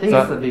 Yeah, I think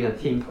it's being a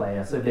team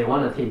player. So if they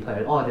want a team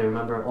player, they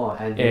remember,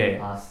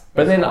 us.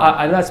 But then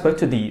I spoke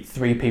to the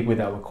 3 people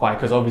that were quiet,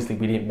 because obviously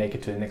we didn't make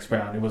it to the next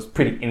round. It was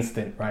pretty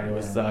instant, right? It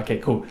was, okay,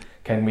 cool.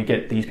 Can we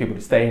get these people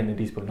to stay and then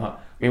these people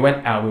not? We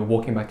went out, we were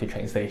walking back to the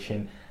train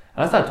station,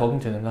 and I started talking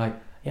to them like,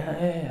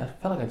 I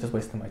felt like I just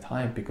wasted my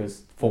time,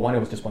 because for one, it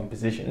was just one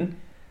position,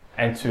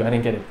 and 2, I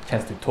didn't get a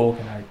chance to talk,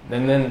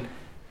 and then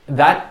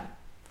that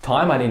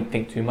time I didn't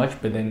think too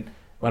much, but then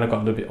when I got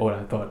a little bit older,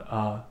 I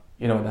thought,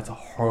 that's a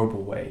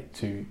horrible way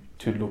to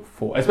look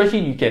for, especially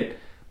you get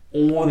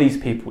all these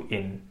people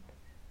in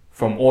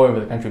from all over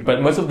the country,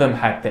 but most of them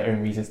had their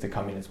own reasons to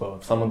come in as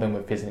well. Some of them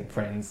were visiting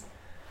friends,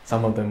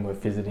 some of them were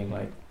visiting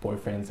like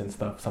boyfriends and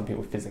stuff, some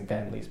people visiting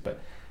families, but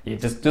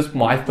just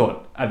my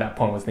thought at that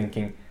point was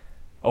thinking,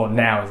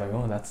 now it's like,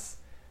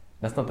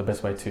 that's not the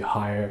best way to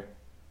hire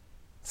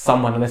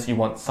someone, unless you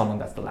want someone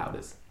that's the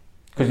loudest,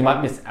 because you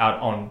might miss out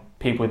on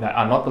people that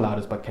are not the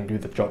loudest but can do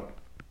the job.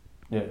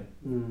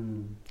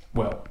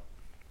 Well,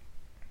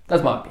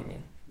 that's my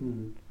opinion.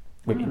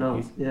 But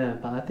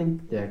I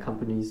think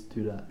companies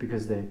do that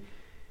because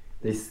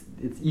it's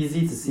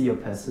easy to see your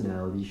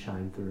personality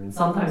shine through, and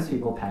sometimes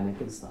people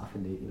panic and stuff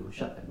and they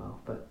shut their mouth.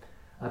 But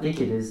I think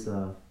it is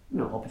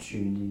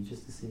opportunity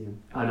just to see.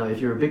 I know if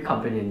you're a big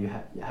company and you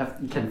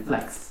can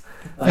flex.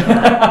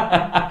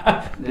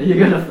 You're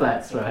gonna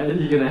flex, right?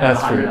 You're gonna have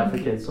 100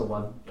 applicants for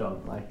one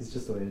job. Like, it's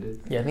just the way it is.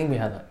 Yeah, I think we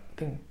had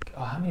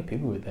how many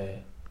people were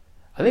there?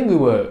 I think we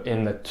were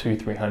in the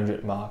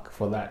 200-300 mark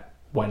for that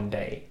one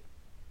day,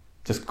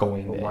 just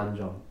going for there one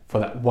job. For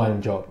that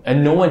one job,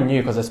 and no one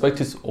knew, because I spoke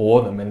to all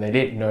of them and they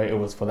didn't know it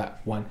was for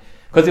that one,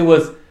 because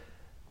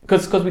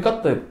we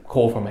got the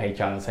call from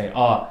HR saying,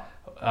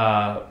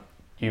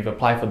 you've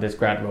applied for this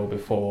grad role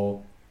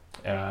before,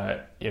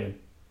 the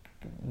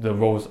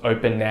role's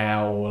open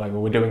now, or like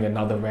we're doing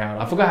another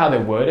round. I forgot how they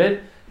worded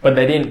it, but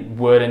they didn't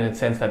word it in the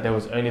sense that there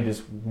was only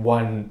this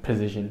one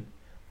position.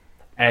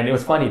 And it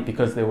was funny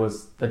because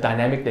the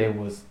dynamic there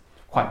was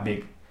quite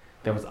big.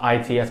 There was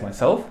IT as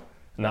myself,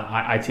 an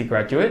IT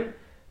graduate.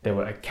 There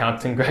were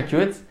accounting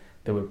graduates.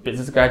 There were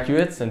business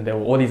graduates, and there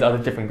were all these other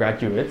different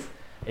graduates.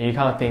 and you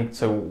kind of think,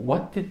 so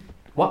what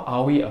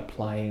are we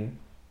applying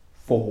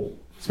for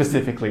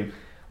specifically?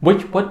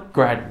 What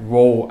grad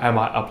role am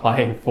I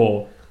applying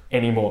for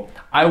anymore?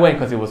 I went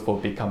because it was for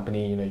a big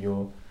company, you know,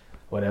 your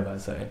whatever.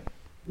 So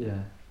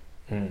Yeah.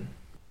 mm.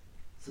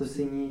 So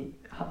Xingyi,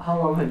 how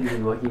long have you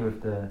been working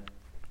with the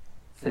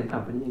same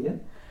company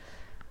again?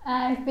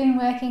 I've been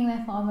working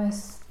there for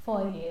almost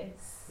 4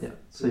 years. Yeah.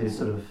 So you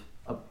sort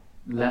of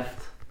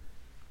left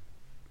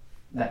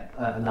that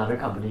another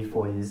company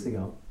 4 years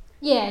ago.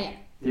 Yeah.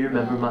 Do you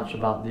remember Yeah. much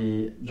about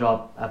the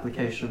job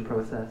application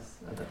process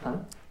at that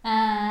time?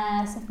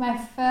 So for my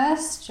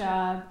first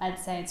job, I'd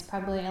say it's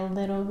probably a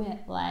little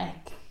bit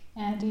like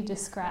Andy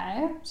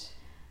described.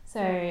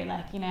 So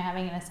like, you know,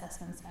 having an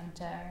assessment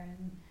centre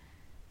and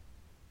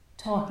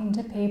talking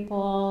to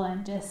people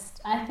and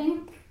just, I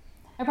think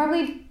I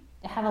probably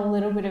have a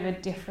little bit of a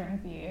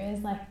different view.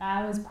 It's like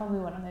I was probably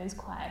one of those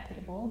quiet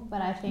people,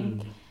 but I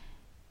think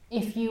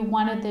if you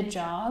wanted the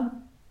job,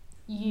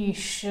 you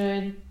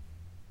should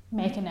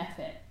make an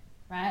effort,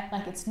 right?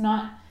 Like it's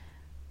not,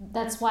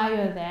 that's why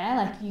you're there.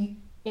 Like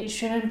it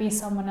shouldn't be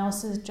someone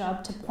else's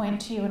job to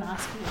point to you and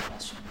ask you a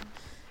question.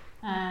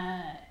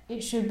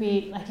 It should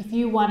be like, if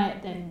you want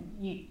it, then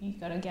you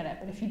got to get it.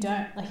 But if you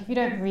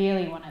don't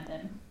really want it,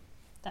 then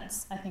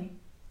that's, I think,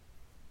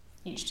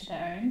 each to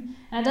their own.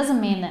 And it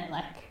doesn't mean that,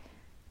 like,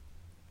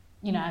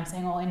 you know, I'm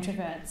saying all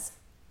introverts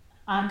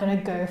aren't going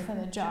to go for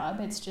the job.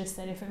 It's just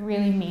that if it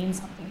really means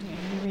something to you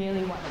and you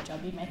really want the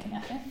job, you make an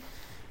effort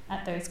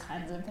at those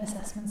kinds of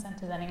assessment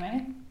centres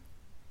anyway.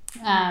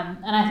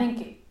 And I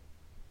think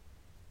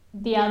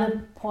the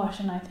other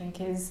portion, I think,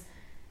 is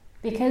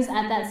because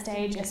at that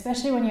stage,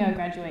 especially when you're a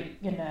graduate,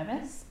 you're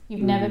nervous.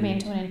 You've never been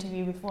to an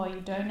interview before. You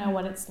don't know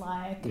what it's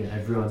like. Yeah,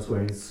 everyone's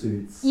wearing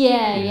suits.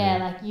 Yeah.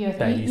 Like you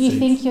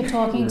think you're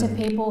talking to Yeah.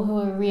 people who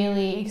are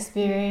really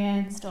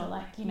experienced, or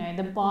like, you know,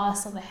 the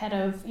boss or the head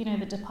of, you know,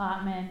 the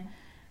department,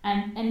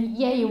 and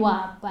yeah, you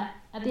are. But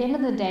at the end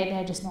of the day,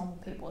 they're just normal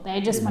people.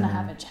 They just want to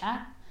have a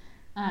chat.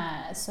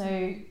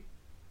 So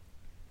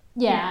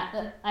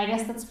yeah, I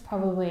guess that's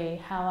probably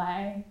how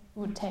I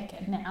would take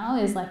it now.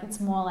 Is like, it's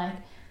more like,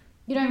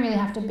 you don't really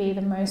have to be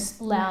the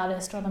most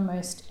loudest or the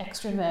most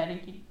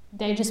extroverted.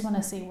 They just want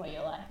to see what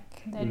you're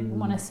like. They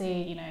want to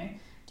see, you know,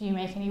 do you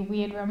make any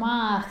weird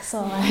remarks,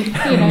 or like,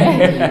 you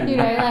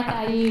know, like,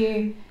 are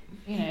you,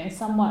 you know,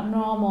 somewhat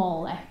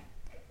normal? Like,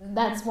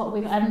 that's what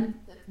we. And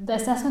the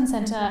assessment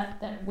centre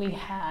that we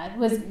had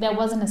there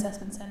was an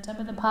assessment centre,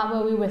 but the part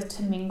where we were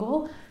to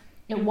mingle,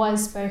 it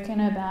was spoken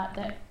about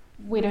that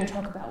we don't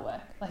talk about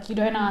work. Like, you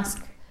don't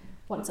ask,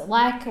 what's it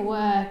like at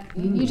work?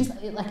 You just,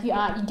 like, you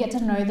get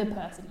to know the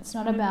person. It's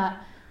not about,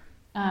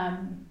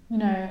 you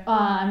know,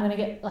 I'm going to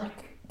get,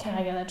 like, can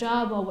I get a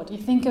job, or what do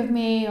you think of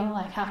me, or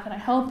like, how can I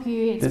help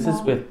you? This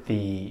is with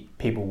the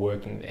people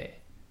working there.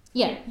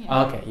 Yeah.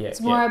 Okay, yeah.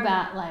 It's more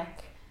about,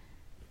 like,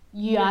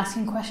 you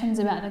asking questions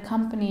about the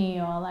company,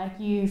 or like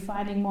you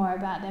finding more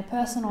about their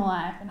personal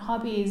life and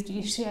hobbies. Do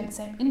you share the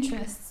same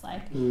interests?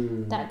 Like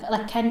that,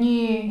 like, can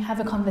you have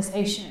a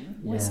conversation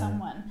with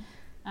someone?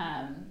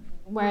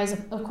 Whereas,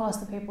 of course,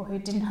 the people who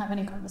didn't have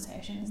any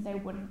conversations, they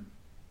wouldn't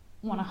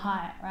want to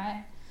hire,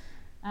 right?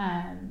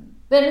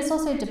 But it's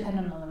also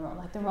dependent on the role.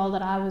 Like the role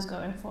that I was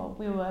going for,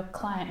 we were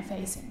client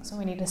facing, so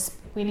we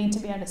need to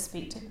be able to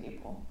speak to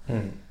people.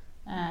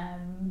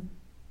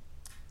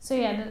 So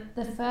yeah,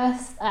 the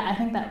first, I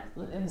think that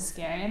it was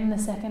scary, and the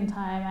second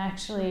time I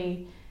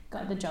actually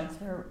got the job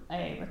through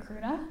a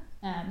recruiter.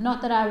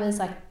 Not that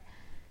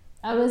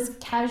I was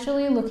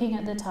casually looking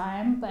at the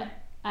time, but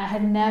I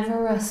had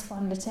never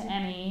responded to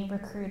any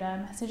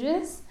recruiter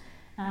messages,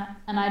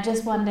 and I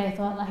just one day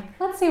thought, like,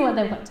 let's see what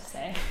they've got to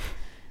say.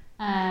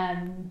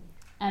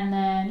 And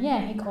then,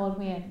 yeah, he called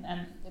me,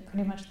 and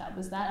pretty much that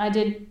was that. I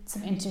did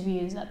some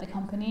interviews at the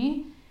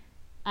company.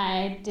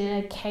 I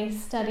did a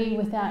case study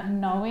without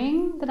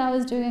knowing that I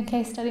was doing a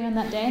case study on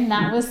that day, and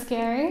that was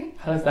scary.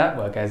 How does that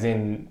work? As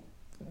in,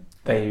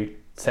 they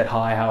said,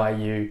 hi, how are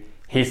you?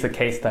 Here's the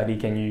case study,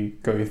 can you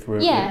go through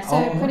it? Yeah,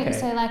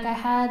 so like I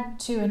had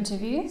 2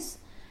 interviews,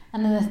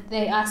 and then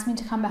they asked me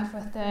to come back for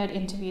a 3rd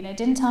interview. They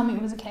didn't tell me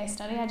it was a case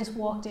study. I just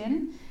walked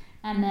in,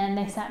 and then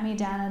they sat me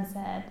down and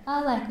said,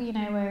 oh, like, you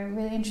know, we're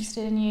really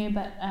interested in you,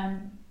 but,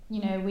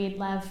 you know, we'd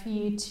love for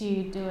you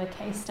to do a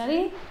case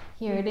study.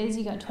 Here it is,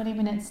 you got 20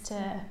 minutes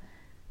to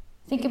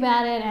think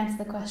about it,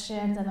 answer the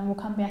questions, and then we'll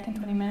come back in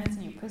 20 minutes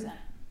and you present.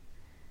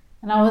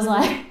 And I was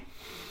like,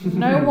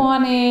 no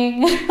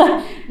warning,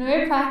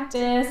 no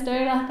practice,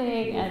 no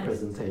nothing. No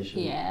presentation.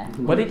 Yeah.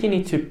 What did you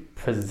need to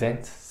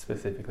present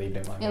specifically? If you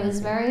don't mind me It was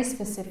asking? very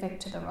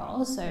specific to the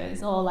role, so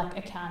it's all like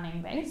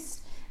accounting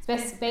based.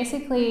 It's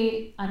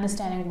basically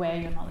understanding where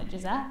your knowledge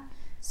is at.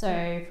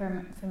 So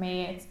for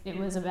me, it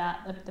was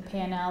about the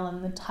P&L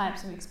and the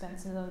types of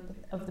expenses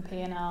of the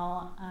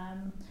P&L.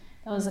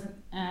 There was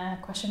a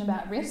question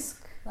about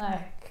risk,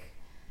 like,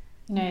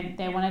 you know,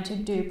 they wanted to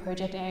do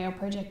project A or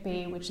project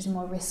B, which is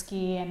more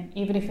risky, and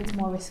even if it's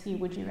more risky,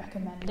 would you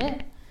recommend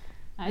it?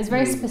 It's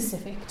very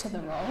specific to the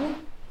role.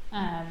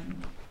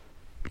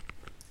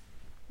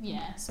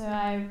 Yeah,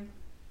 so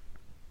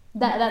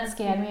that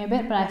scared me a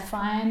bit, but I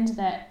find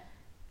that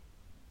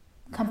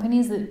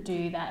companies that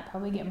do that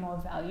probably get more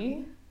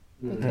value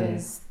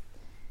because,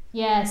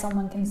 yeah,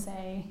 someone can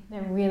say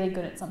they're really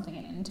good at something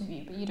in an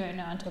interview, but you don't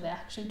know until they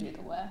actually do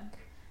the work.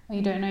 Or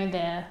you don't know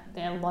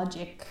their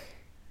logic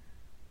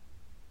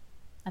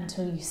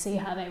until you see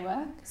how they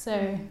work.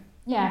 So,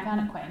 yeah, I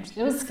found it quite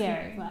interesting. It was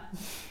scary, but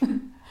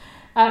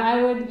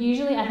I would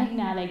usually, I think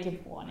now they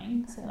give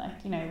warning. So,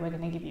 like, you know, we're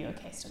going to give you a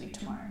case study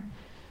tomorrow.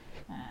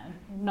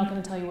 I'm not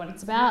going to tell you what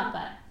it's about,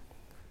 but...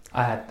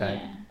 I had that.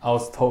 Yeah. I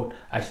was told,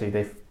 actually,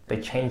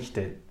 they changed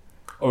it.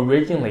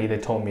 Originally, they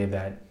told me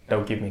that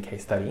they'll give me a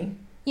case study.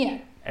 Yeah.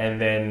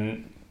 And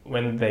then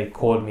when they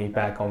called me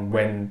back on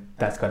when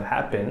that's going to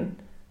happen,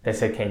 they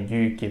said, can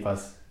you give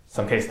us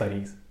some case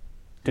studies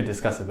to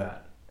discuss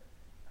about?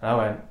 And I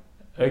went,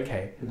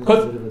 okay. It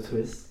was a bit of a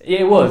twist. Yeah,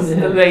 it was.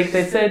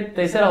 They said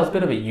I was a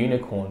bit of a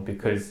unicorn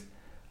because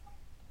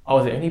I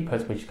was the only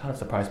person, which kind of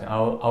surprised me. I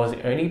was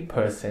the only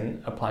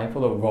person applying for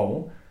the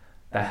role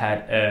that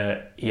had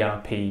a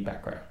ERP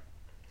background,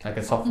 like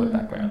a software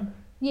background.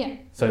 Yeah.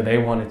 So they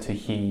wanted to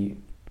hear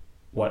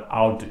what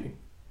I'll do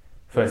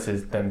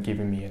versus them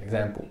giving me an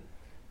example.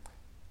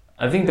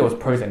 I think there was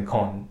pros and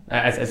cons.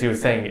 As you were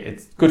saying,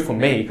 it's good for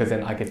me because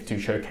then I get to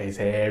showcase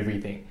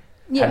everything.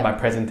 Yeah. Have my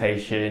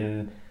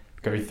presentation,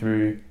 go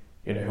through,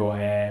 you know, who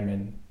I am,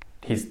 and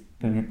his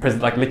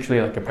like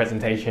literally like a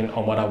presentation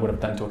on what I would have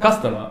done to a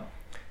customer.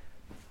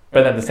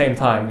 But at the same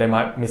time, they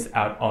might miss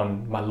out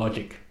on my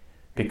logic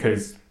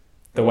because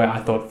the way I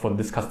thought for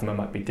this customer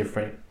might be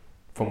different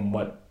from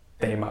what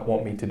they might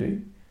want me to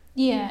do.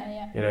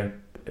 Yeah. You know,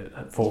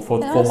 for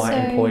also, my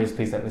employees,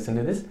 please don't listen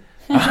to this.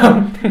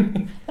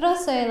 But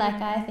also,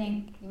 like, I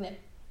think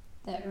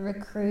that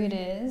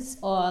recruiters,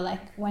 or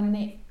like when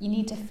you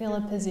need to fill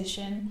a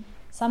position,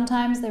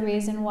 sometimes the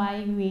reason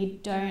why we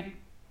don't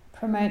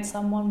promote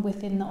someone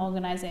within the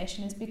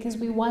organization is because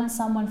we want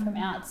someone from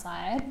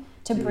outside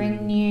to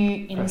bring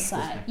new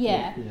insight.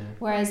 Yeah.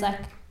 Whereas, like,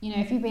 you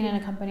know, if you've been in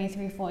a company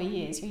 3-4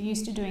 years, you're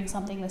used to doing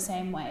something the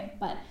same way,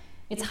 but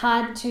it's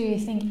hard to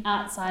think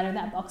outside of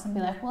that box and be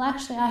like, well,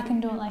 actually, I can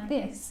do it like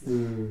this.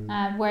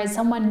 Whereas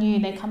someone new,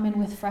 they come in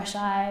with fresh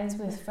eyes,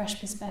 with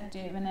fresh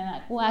perspective, and they're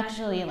like, well,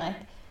 actually, like,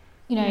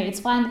 you know, it's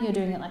fine that you're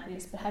doing it like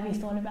this, but have you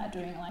thought about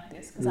doing it like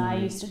this? Because I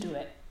used to do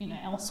it, you know,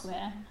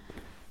 elsewhere.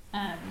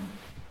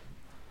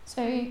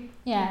 So,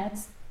 yeah,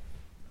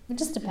 it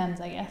just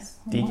depends, I guess.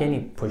 Do you get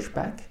any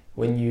pushback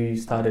when you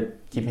started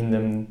giving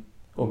them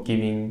or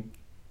giving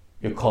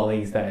your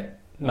colleagues that,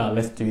 no,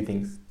 let's do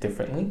things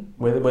differently?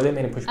 Were there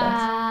many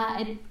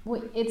pushbacks?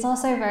 It's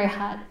also very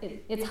hard.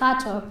 It's hard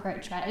to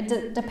approach, right?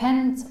 It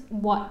depends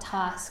what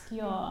task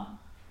you're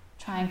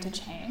trying to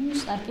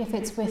change. Like, if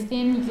it's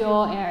within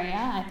your area,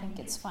 I think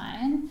it's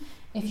fine.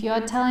 If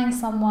you're telling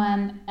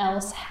someone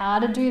else how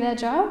to do their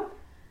job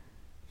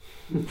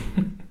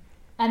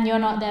and you're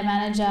not their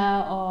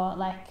manager, or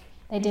like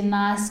they didn't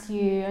ask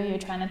you, or you're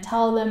trying to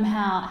tell them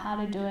how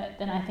to do it,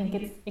 then I think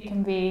it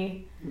can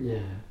be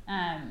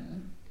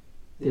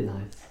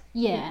nice.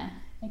 Yeah,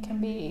 it can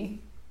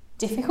be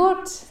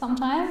difficult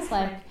sometimes.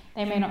 Like,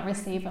 they may not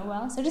receive it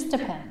well, so it just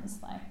depends.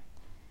 Like,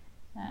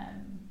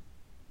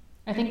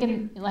 I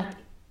think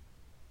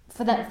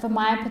for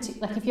my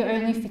particular, like, if you're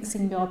only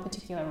fixing your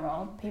particular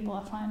role, people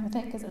are fine with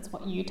it because it's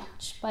what you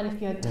touch. But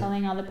if you're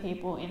telling other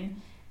people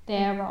in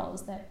their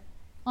roles that,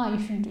 oh, you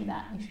shouldn't do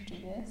that, you should do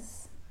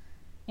this,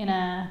 in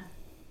a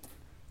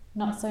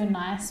not so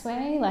nice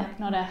way, like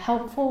not a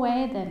helpful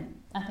way, then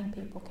I think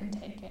people can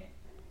take it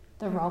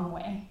the wrong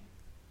way.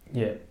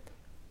 Yeah.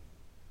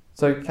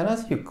 So can I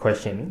ask you a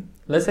question?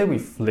 Let's say we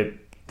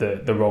flip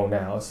the role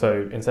now.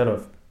 So instead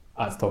of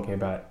us talking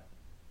about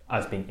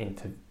us being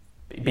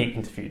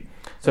interviewed.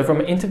 So from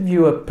an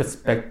interviewer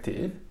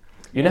perspective,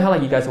 you know how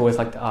like you guys always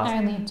like to ask... I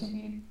only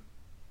interviewed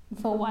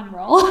for one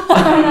role.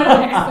 I'm not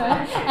an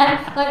expert.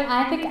 And like,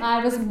 I think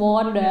I was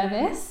more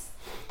nervous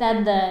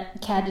than the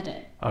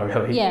candidate. Oh,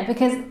 really? Yeah,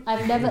 because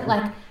I've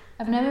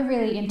never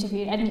really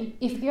interviewed. And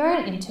if you're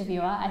an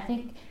interviewer, I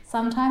think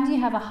sometimes you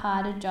have a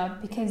harder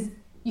job because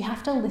you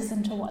have to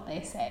listen to what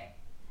they say,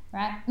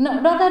 right? No,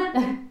 not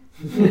that...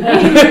 you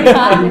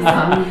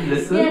can't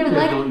listen. Yeah, but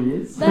like,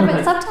 no,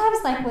 but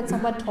sometimes, like, when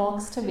someone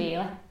talks to me,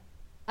 like,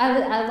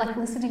 I like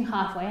listening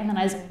halfway and then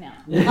I zone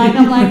out. Like,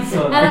 I'm like,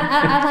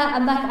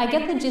 I'm like, I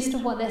get the gist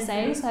of what they're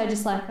saying, so I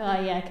just like,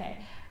 oh yeah, okay.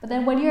 But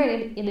then when you're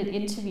in an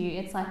interview,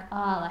 it's like,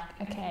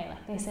 okay,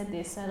 like they said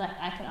this, so like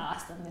I can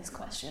ask them this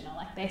question, or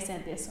like they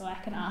said this, so I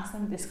can ask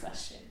them this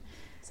question.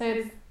 So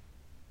it's,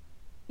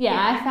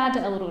 yeah, I found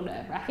it a little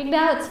nerve-wracking.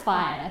 Now it's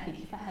fine, I think,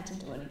 if I had to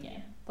do it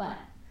again. But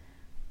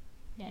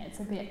yeah, it's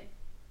a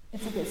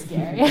bit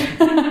scary.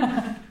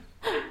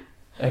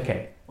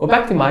 Okay. Well,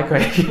 back to my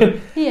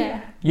question.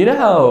 Yeah. You know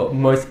how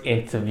most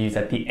interviews,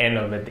 at the end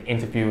of it, the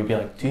interview would be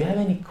like, do you have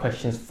any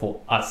questions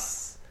for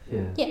us?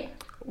 Yeah.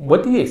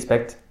 What do you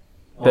expect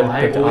them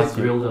I to always ask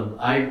you? grill them.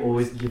 I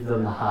always give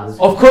them the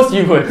hardest. Of course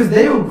you would. Because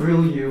they will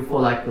grill you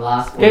for like the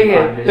last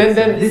 45 minutes.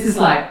 Then this is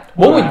like...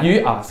 What would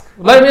you ask?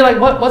 Like, I mean, like,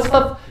 what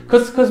stuff...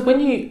 Because when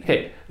you...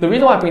 Okay, the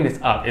reason why I bring this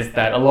up is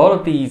that a lot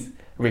of these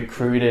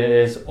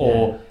recruiters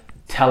or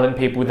talent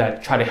people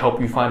that try to help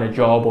you find a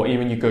job, or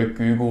even you go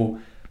Google,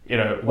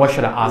 what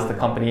should I ask the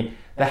company?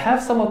 They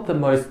have some of the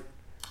most,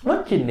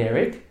 not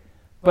generic,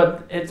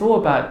 but it's all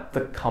about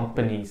the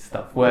company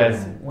stuff.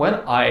 Whereas when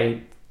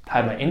I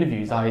had my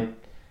interviews, I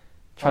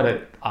try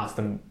to ask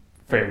them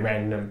very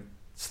random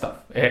stuff.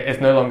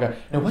 It's no longer,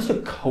 what's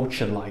your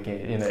culture like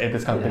at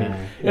this company?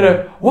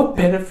 What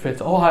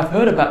benefits? Oh, I've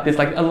heard about this.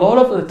 Like a lot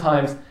of the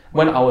times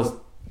when I was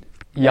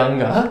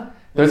younger,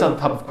 those are the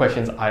type of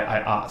questions I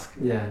ask.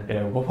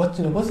 What's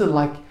it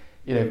like,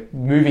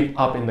 moving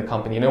up in the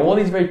company? All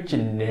these very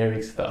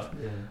generic stuff.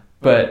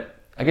 But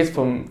I guess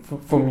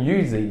from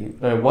you, Z,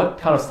 what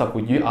kind of stuff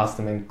would you ask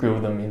them and grill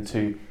them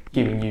into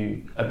giving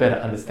you a better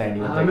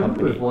understanding of their company? I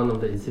remember with one of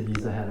the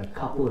interviews I had a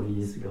couple of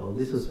years ago.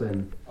 This was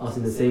when I was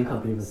in the same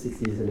company for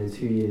 6 years, and then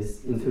 2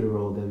 years into the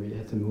role, then we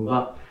had to move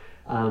up.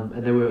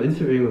 And then we were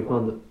interviewing with one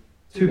of the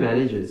two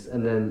managers,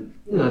 and then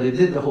they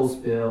did the whole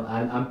spiel.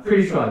 I'm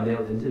pretty sure I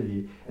nailed the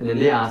interview, and then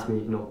they asked me,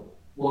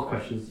 what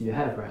questions do you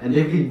have, right? And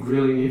they've been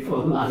grilling me for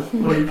the last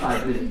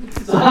 45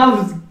 minutes. So I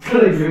was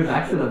gonna give it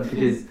back to them,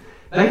 because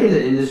back in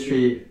the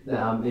industry that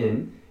I'm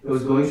in, it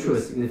was going through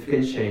a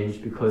significant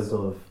change because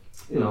of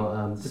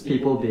just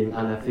people being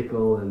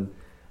unethical and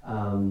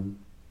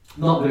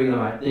not doing the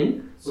right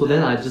thing. So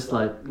then I just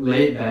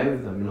laid back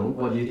with them,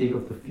 what do you think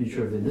of the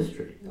future of the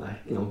industry?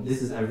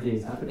 This is everything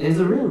that's happening. And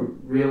it's a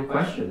real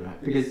question, right?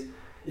 Because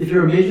if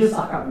you're a major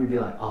startup, you'd be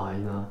like,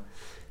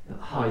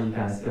 how are you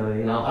guys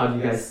going? How do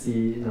you guys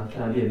see,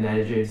 can I be a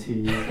manager in 2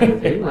 years kind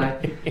of thing?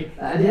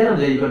 At the end of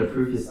the day, you got to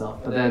prove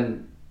yourself. But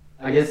then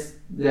I guess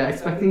they're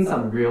expecting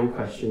some real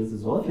questions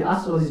as well. If you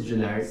ask all these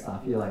generic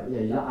stuff, you're like,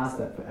 you don't ask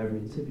that for every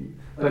interview.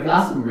 But if you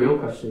ask them real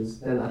questions,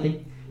 then I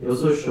think it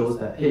also shows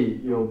that, hey,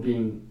 you're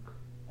being,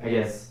 I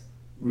guess,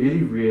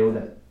 really real,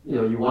 that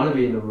you want to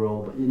be in the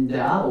role, but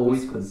there are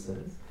always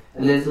concerns.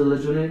 And then it's a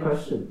legitimate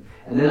question.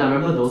 And then I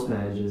remember those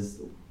managers,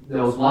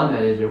 there was one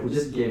manager who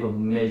just gave a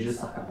major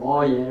suck up.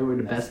 Oh yeah, we're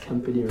the best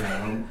company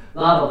around,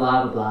 blah blah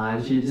blah blah blah,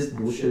 and she just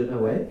bullshitted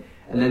away.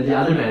 And then the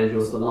other manager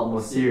was a lot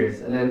more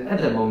serious. And then at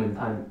that moment in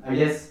time, I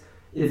guess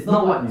it's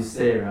not what you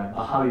say, right,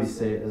 but how you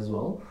say it as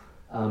well.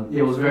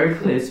 It was very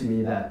clear to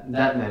me that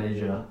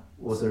manager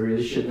was a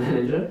really shit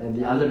manager, and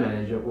the other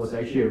manager was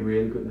actually a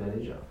really good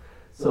manager.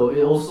 So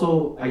it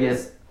also, I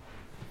guess,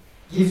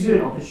 gives you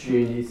an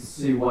opportunity to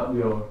see what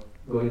you're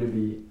going to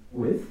be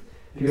with.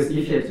 Because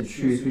if you have to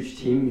choose which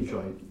team you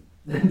join,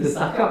 then the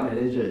startup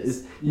manager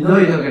is, you're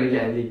not going to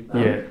get anything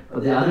done.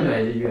 But the other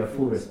manager you have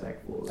full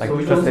respect for. Like, so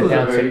which just also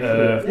down very to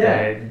earth.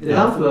 they're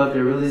down to earth,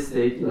 they're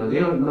realistic. They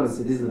don't know,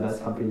 say this is the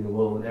best company in the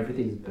world and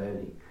everything is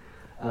burning.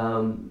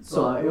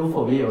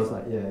 For me, I was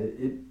like,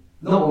 it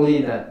not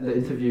only that the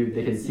interview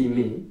they can see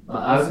me, but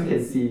I also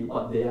can see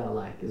what they are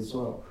like as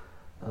well,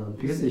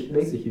 because it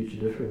makes a huge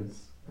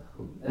difference.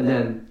 And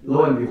then,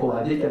 lo and behold,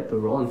 I did get the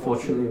role,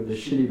 unfortunately, with the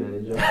shitty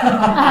manager.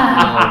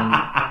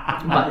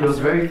 But it was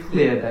very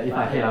clear that if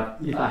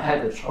I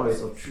had the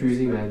choice of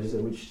choosing managers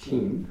and which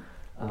team,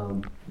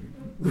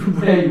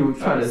 where you would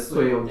try to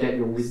sway or get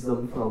your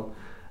wisdom from,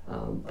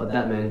 but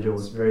that manager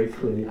was very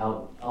clearly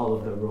out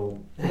of the role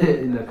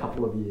in a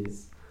couple of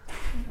years.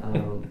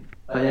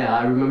 But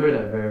I remember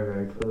that very,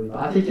 very clearly. But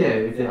I think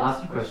if they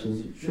ask you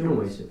questions, you shouldn't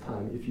waste your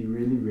time. If you're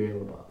really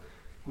real about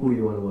who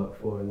you want to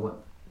work for and what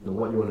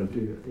you want to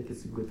do, I think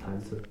it's a good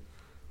time to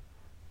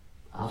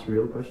ask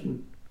real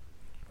questions.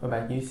 What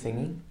about you,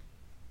 singing?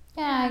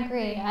 Yeah, I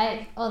agree.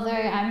 Although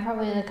I'm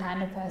probably the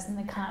kind of person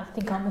that can't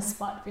think on the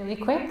spot really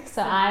quick,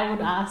 so I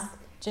would ask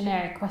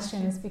generic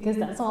questions because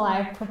that's all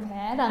I've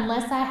prepared.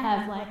 Unless I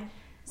have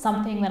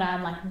something that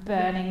I'm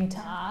burning to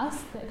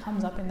ask that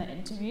comes up in the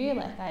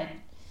interview,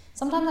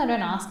 sometimes I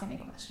don't ask any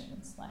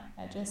questions.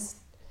 It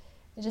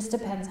just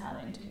depends how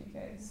the interview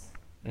goes.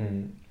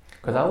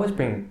 Because I always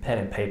bring pen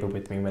and paper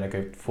with me when I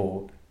go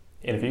for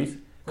interviews,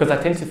 because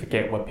I tend to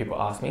forget what people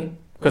ask me.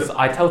 Because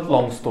I tell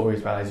long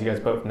stories, right? As you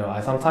guys both know,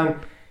 I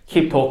sometimes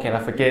keep talking, I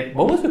forget,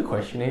 what was the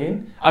question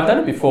again? I've done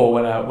it before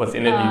when I was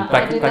interviewed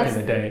back in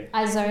the day.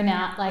 I zone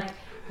out,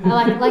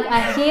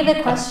 I hear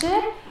the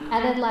question,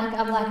 and then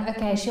I'm like,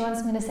 okay, she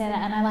wants me to say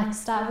that, and I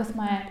start with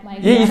my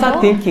example, you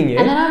start thinking it,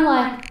 and then I'm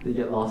like, you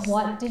get lost.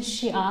 What did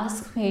she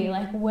ask me?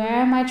 Where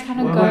am I trying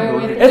to go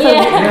with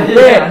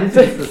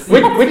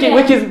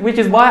it? Which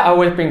is why I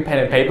always bring pen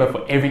and paper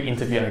for every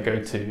interview I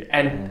go to,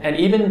 and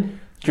even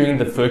during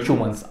the virtual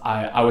ones,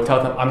 I would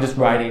tell them I'm just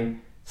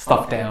writing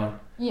stuff down,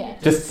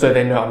 just so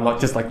they know I'm not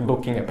just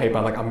looking at paper,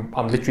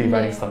 I'm literally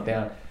writing stuff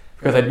down,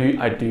 because I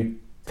do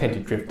tend to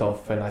drift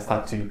off and I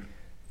start to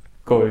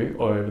go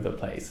all over the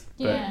place.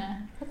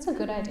 That's a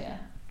good idea.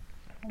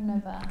 I've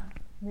never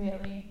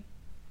really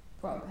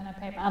brought pen and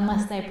paper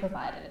unless they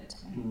provided it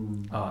to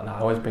me. Oh no, I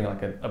always bring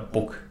a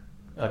book,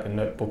 a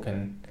notebook,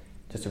 and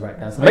just to write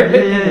down. So make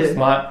it look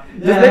smart.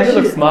 Just make it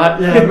look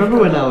smart. Yeah, I remember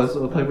when I was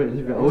applying for an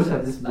interview, I always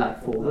had this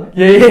black folder.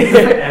 It's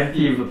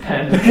empty with a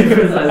pen because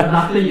there's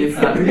nothing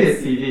inside. Look at a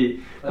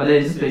CV. But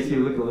then it just makes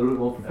you look a little bit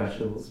more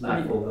professional. It's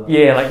black folder.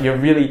 You're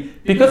really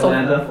because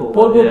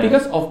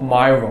of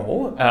my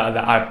role that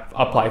I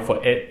applied for.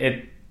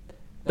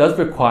 does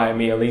require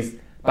me, at least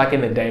back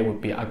in the day,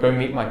 would be I go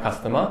meet my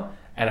customer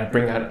and I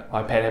bring out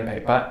my pen and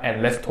paper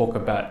and let's talk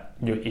about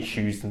your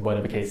issues and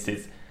whatever case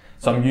is.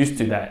 So I'm used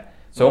to that.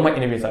 So all my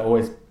interviews, I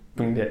always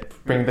bring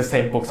the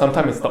same book.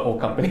 Sometimes it's the old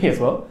company as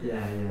well.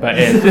 Yeah. But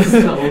it's just,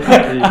 The old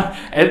company.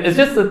 it's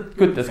just a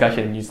good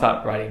discussion. You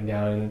start writing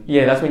down, and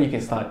that's when you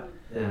can start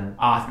Yeah.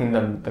 asking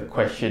them the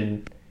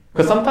question.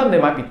 Because sometimes they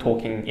might be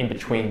talking in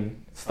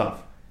between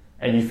stuff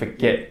and you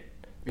forget,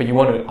 but you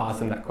want to ask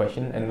them that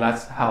question. And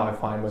that's how I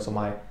find most of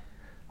my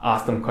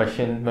ask them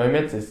question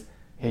moments is,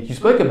 hey, you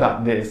spoke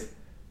about this,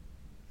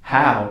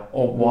 how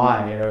or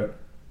why,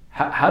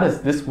 how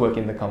does this work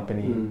in the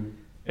company?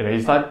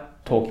 You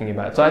start talking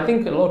about it. So I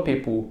think a lot of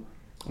people,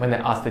 when they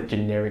ask the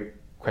generic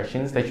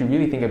questions, they should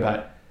really think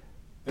about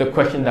the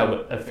question that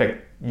would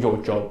affect your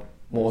job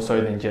more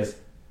so than just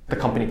the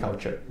company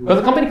culture. Because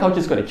the company culture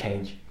is going to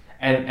change.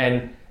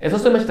 And it's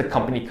not so much the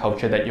company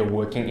culture that you're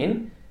working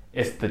in,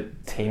 it's the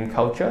team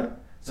culture.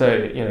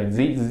 So,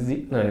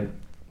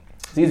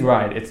 Z's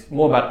right. It's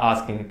more about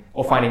asking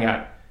or finding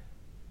out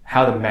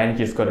how the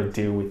manager's got to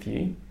deal with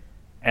you,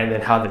 and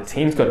then how the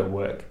team's got to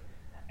work,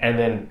 and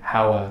then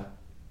how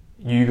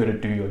you got to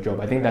do your job.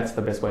 I think that's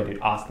the best way to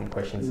ask them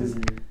questions is,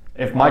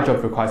 if my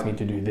job requires me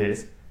to do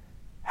this,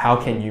 how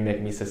can you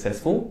make me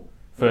successful?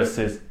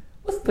 Versus,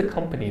 what's the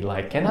company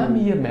like? Can I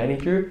be a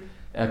manager?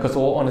 Because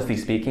all honestly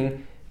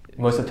speaking,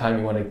 most of the time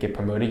you want to get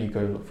promoted, you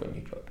go look for a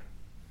new job.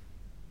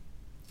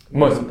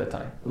 Most of the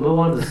time.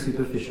 One of the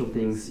superficial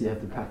things you have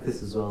to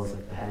practice as well is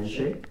like the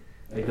handshake.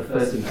 Like the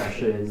first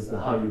impressions,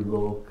 how you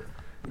look,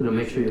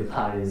 make sure your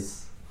tie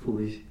is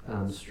fully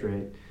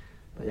straight.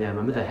 But yeah, I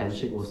remember the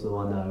handshake was the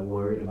one that I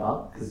worried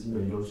about because you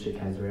don't shake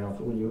hands very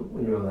often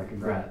when you're like a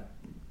grad.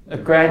 A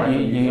grad,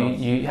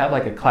 you have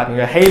like a clap and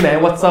you go, hey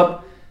man, what's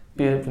up?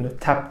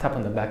 Tap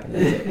on the back.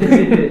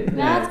 And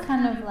Now it's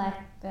kind of like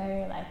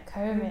very like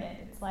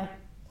COVID. It's like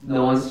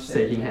no one's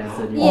shaking hands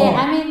anymore. Yeah,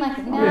 I mean like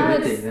now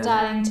it's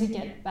starting to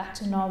get back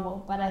to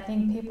normal, but I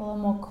think people are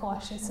more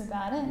cautious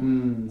about it.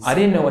 I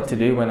didn't know what to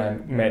do when I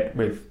met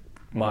with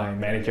my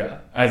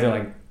manager, as in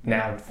like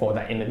now for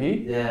that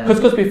interview. Yeah.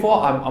 Because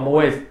before I'm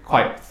always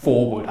quite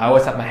forward. I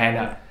always have my hand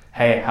up.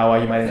 Hey, how are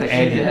you? My name is Like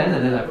Andy. shake your hand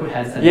and then I put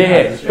hands.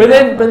 But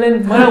then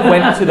when I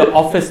went to the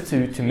office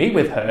to meet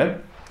with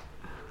her,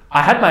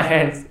 I had my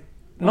hands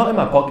not in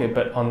my pocket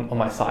but on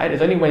my side.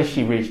 It's only when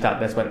she reached out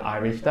that's when I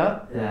reached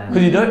out. Yeah.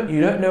 Because you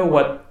don't know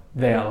what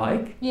they are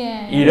like.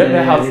 Yeah. You don't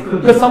know how,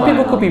 because because some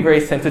people could be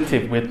very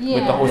sensitive with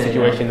the whole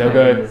situation. They'll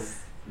go,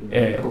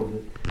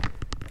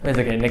 it's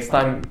okay. Next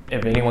time,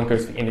 if anyone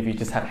goes for interview,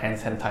 just have hand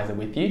sanitizer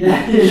with you.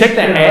 Shake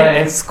their hand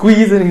and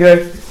squeeze it and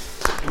go.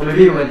 Or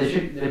maybe when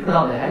they put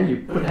out their hand,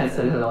 you put hand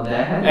sanitizer on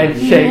their hand And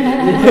shake.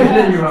 and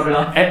then you rub it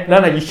off. And,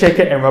 no, you shake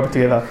it and rub it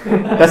together.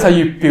 That's how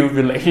you build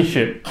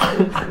relationship.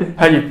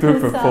 How you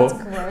build rapport.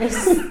 Sounds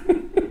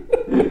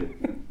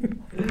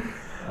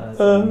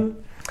gross.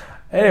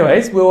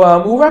 Anyways,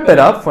 we'll wrap it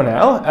up for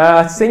now.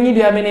 Sengi, do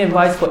you have any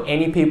advice for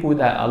any people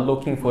that are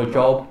looking for a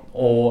job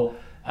or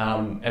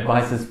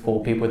advices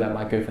for people that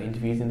might go for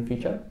interviews in the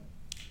future?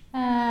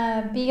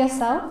 Be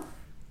yourself.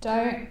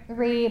 Don't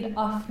read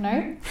off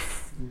notes.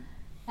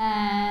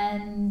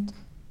 And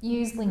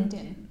use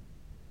LinkedIn.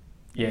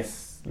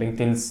 Yes,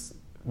 LinkedIn's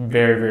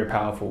very, very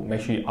powerful.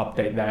 Make sure you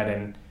update that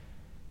and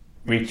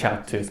reach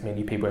out to as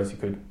many people as you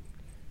could.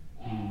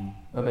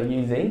 What about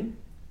you, Z?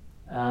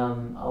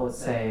 I would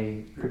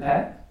say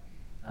prepare.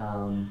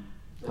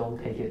 Don't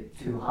take it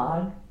too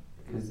hard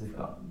because they've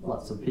got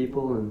lots of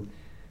people and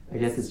I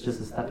guess it's just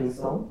a stepping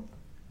stone.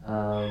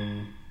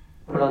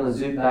 Put on a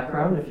Zoom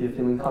background if you're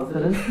feeling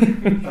confident.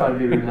 Try to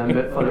be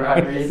remembered for the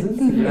right reasons.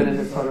 Even if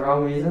it's for the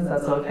wrong reasons,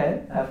 that's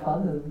okay. Have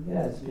fun and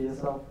just be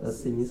yourself,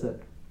 as Simi said.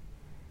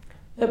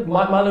 Yeah,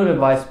 my little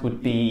advice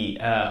would be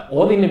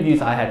all the interviews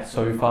I had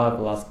so far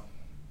the last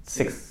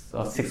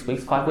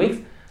 5 weeks,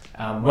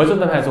 most of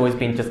them has always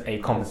been just a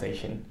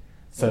conversation.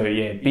 So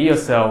yeah, be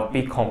yourself,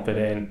 be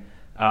confident,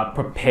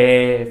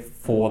 prepare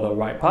for the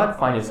right part,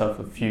 find yourself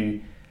a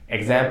few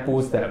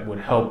examples that would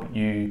help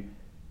you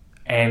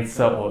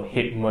answer or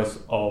hit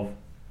most of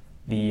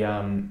the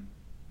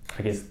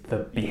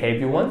the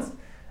behavior ones.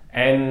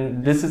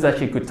 And this is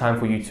actually a good time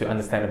for you to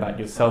understand about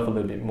yourself a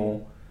little bit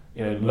more,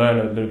 learn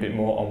a little bit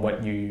more on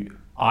what you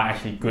are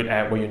actually good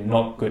at, what you're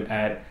not good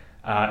at,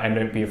 and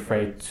don't be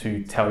afraid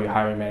to tell your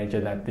hiring manager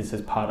that this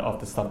is part of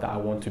the stuff that I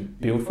want to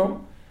build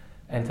from,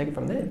 and take it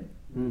from there.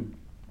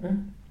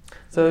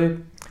 So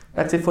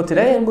that's it for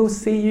today, and we'll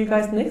see you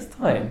guys next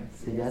time.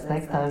 See you guys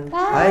next time.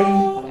 Bye.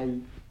 Bye. Bye.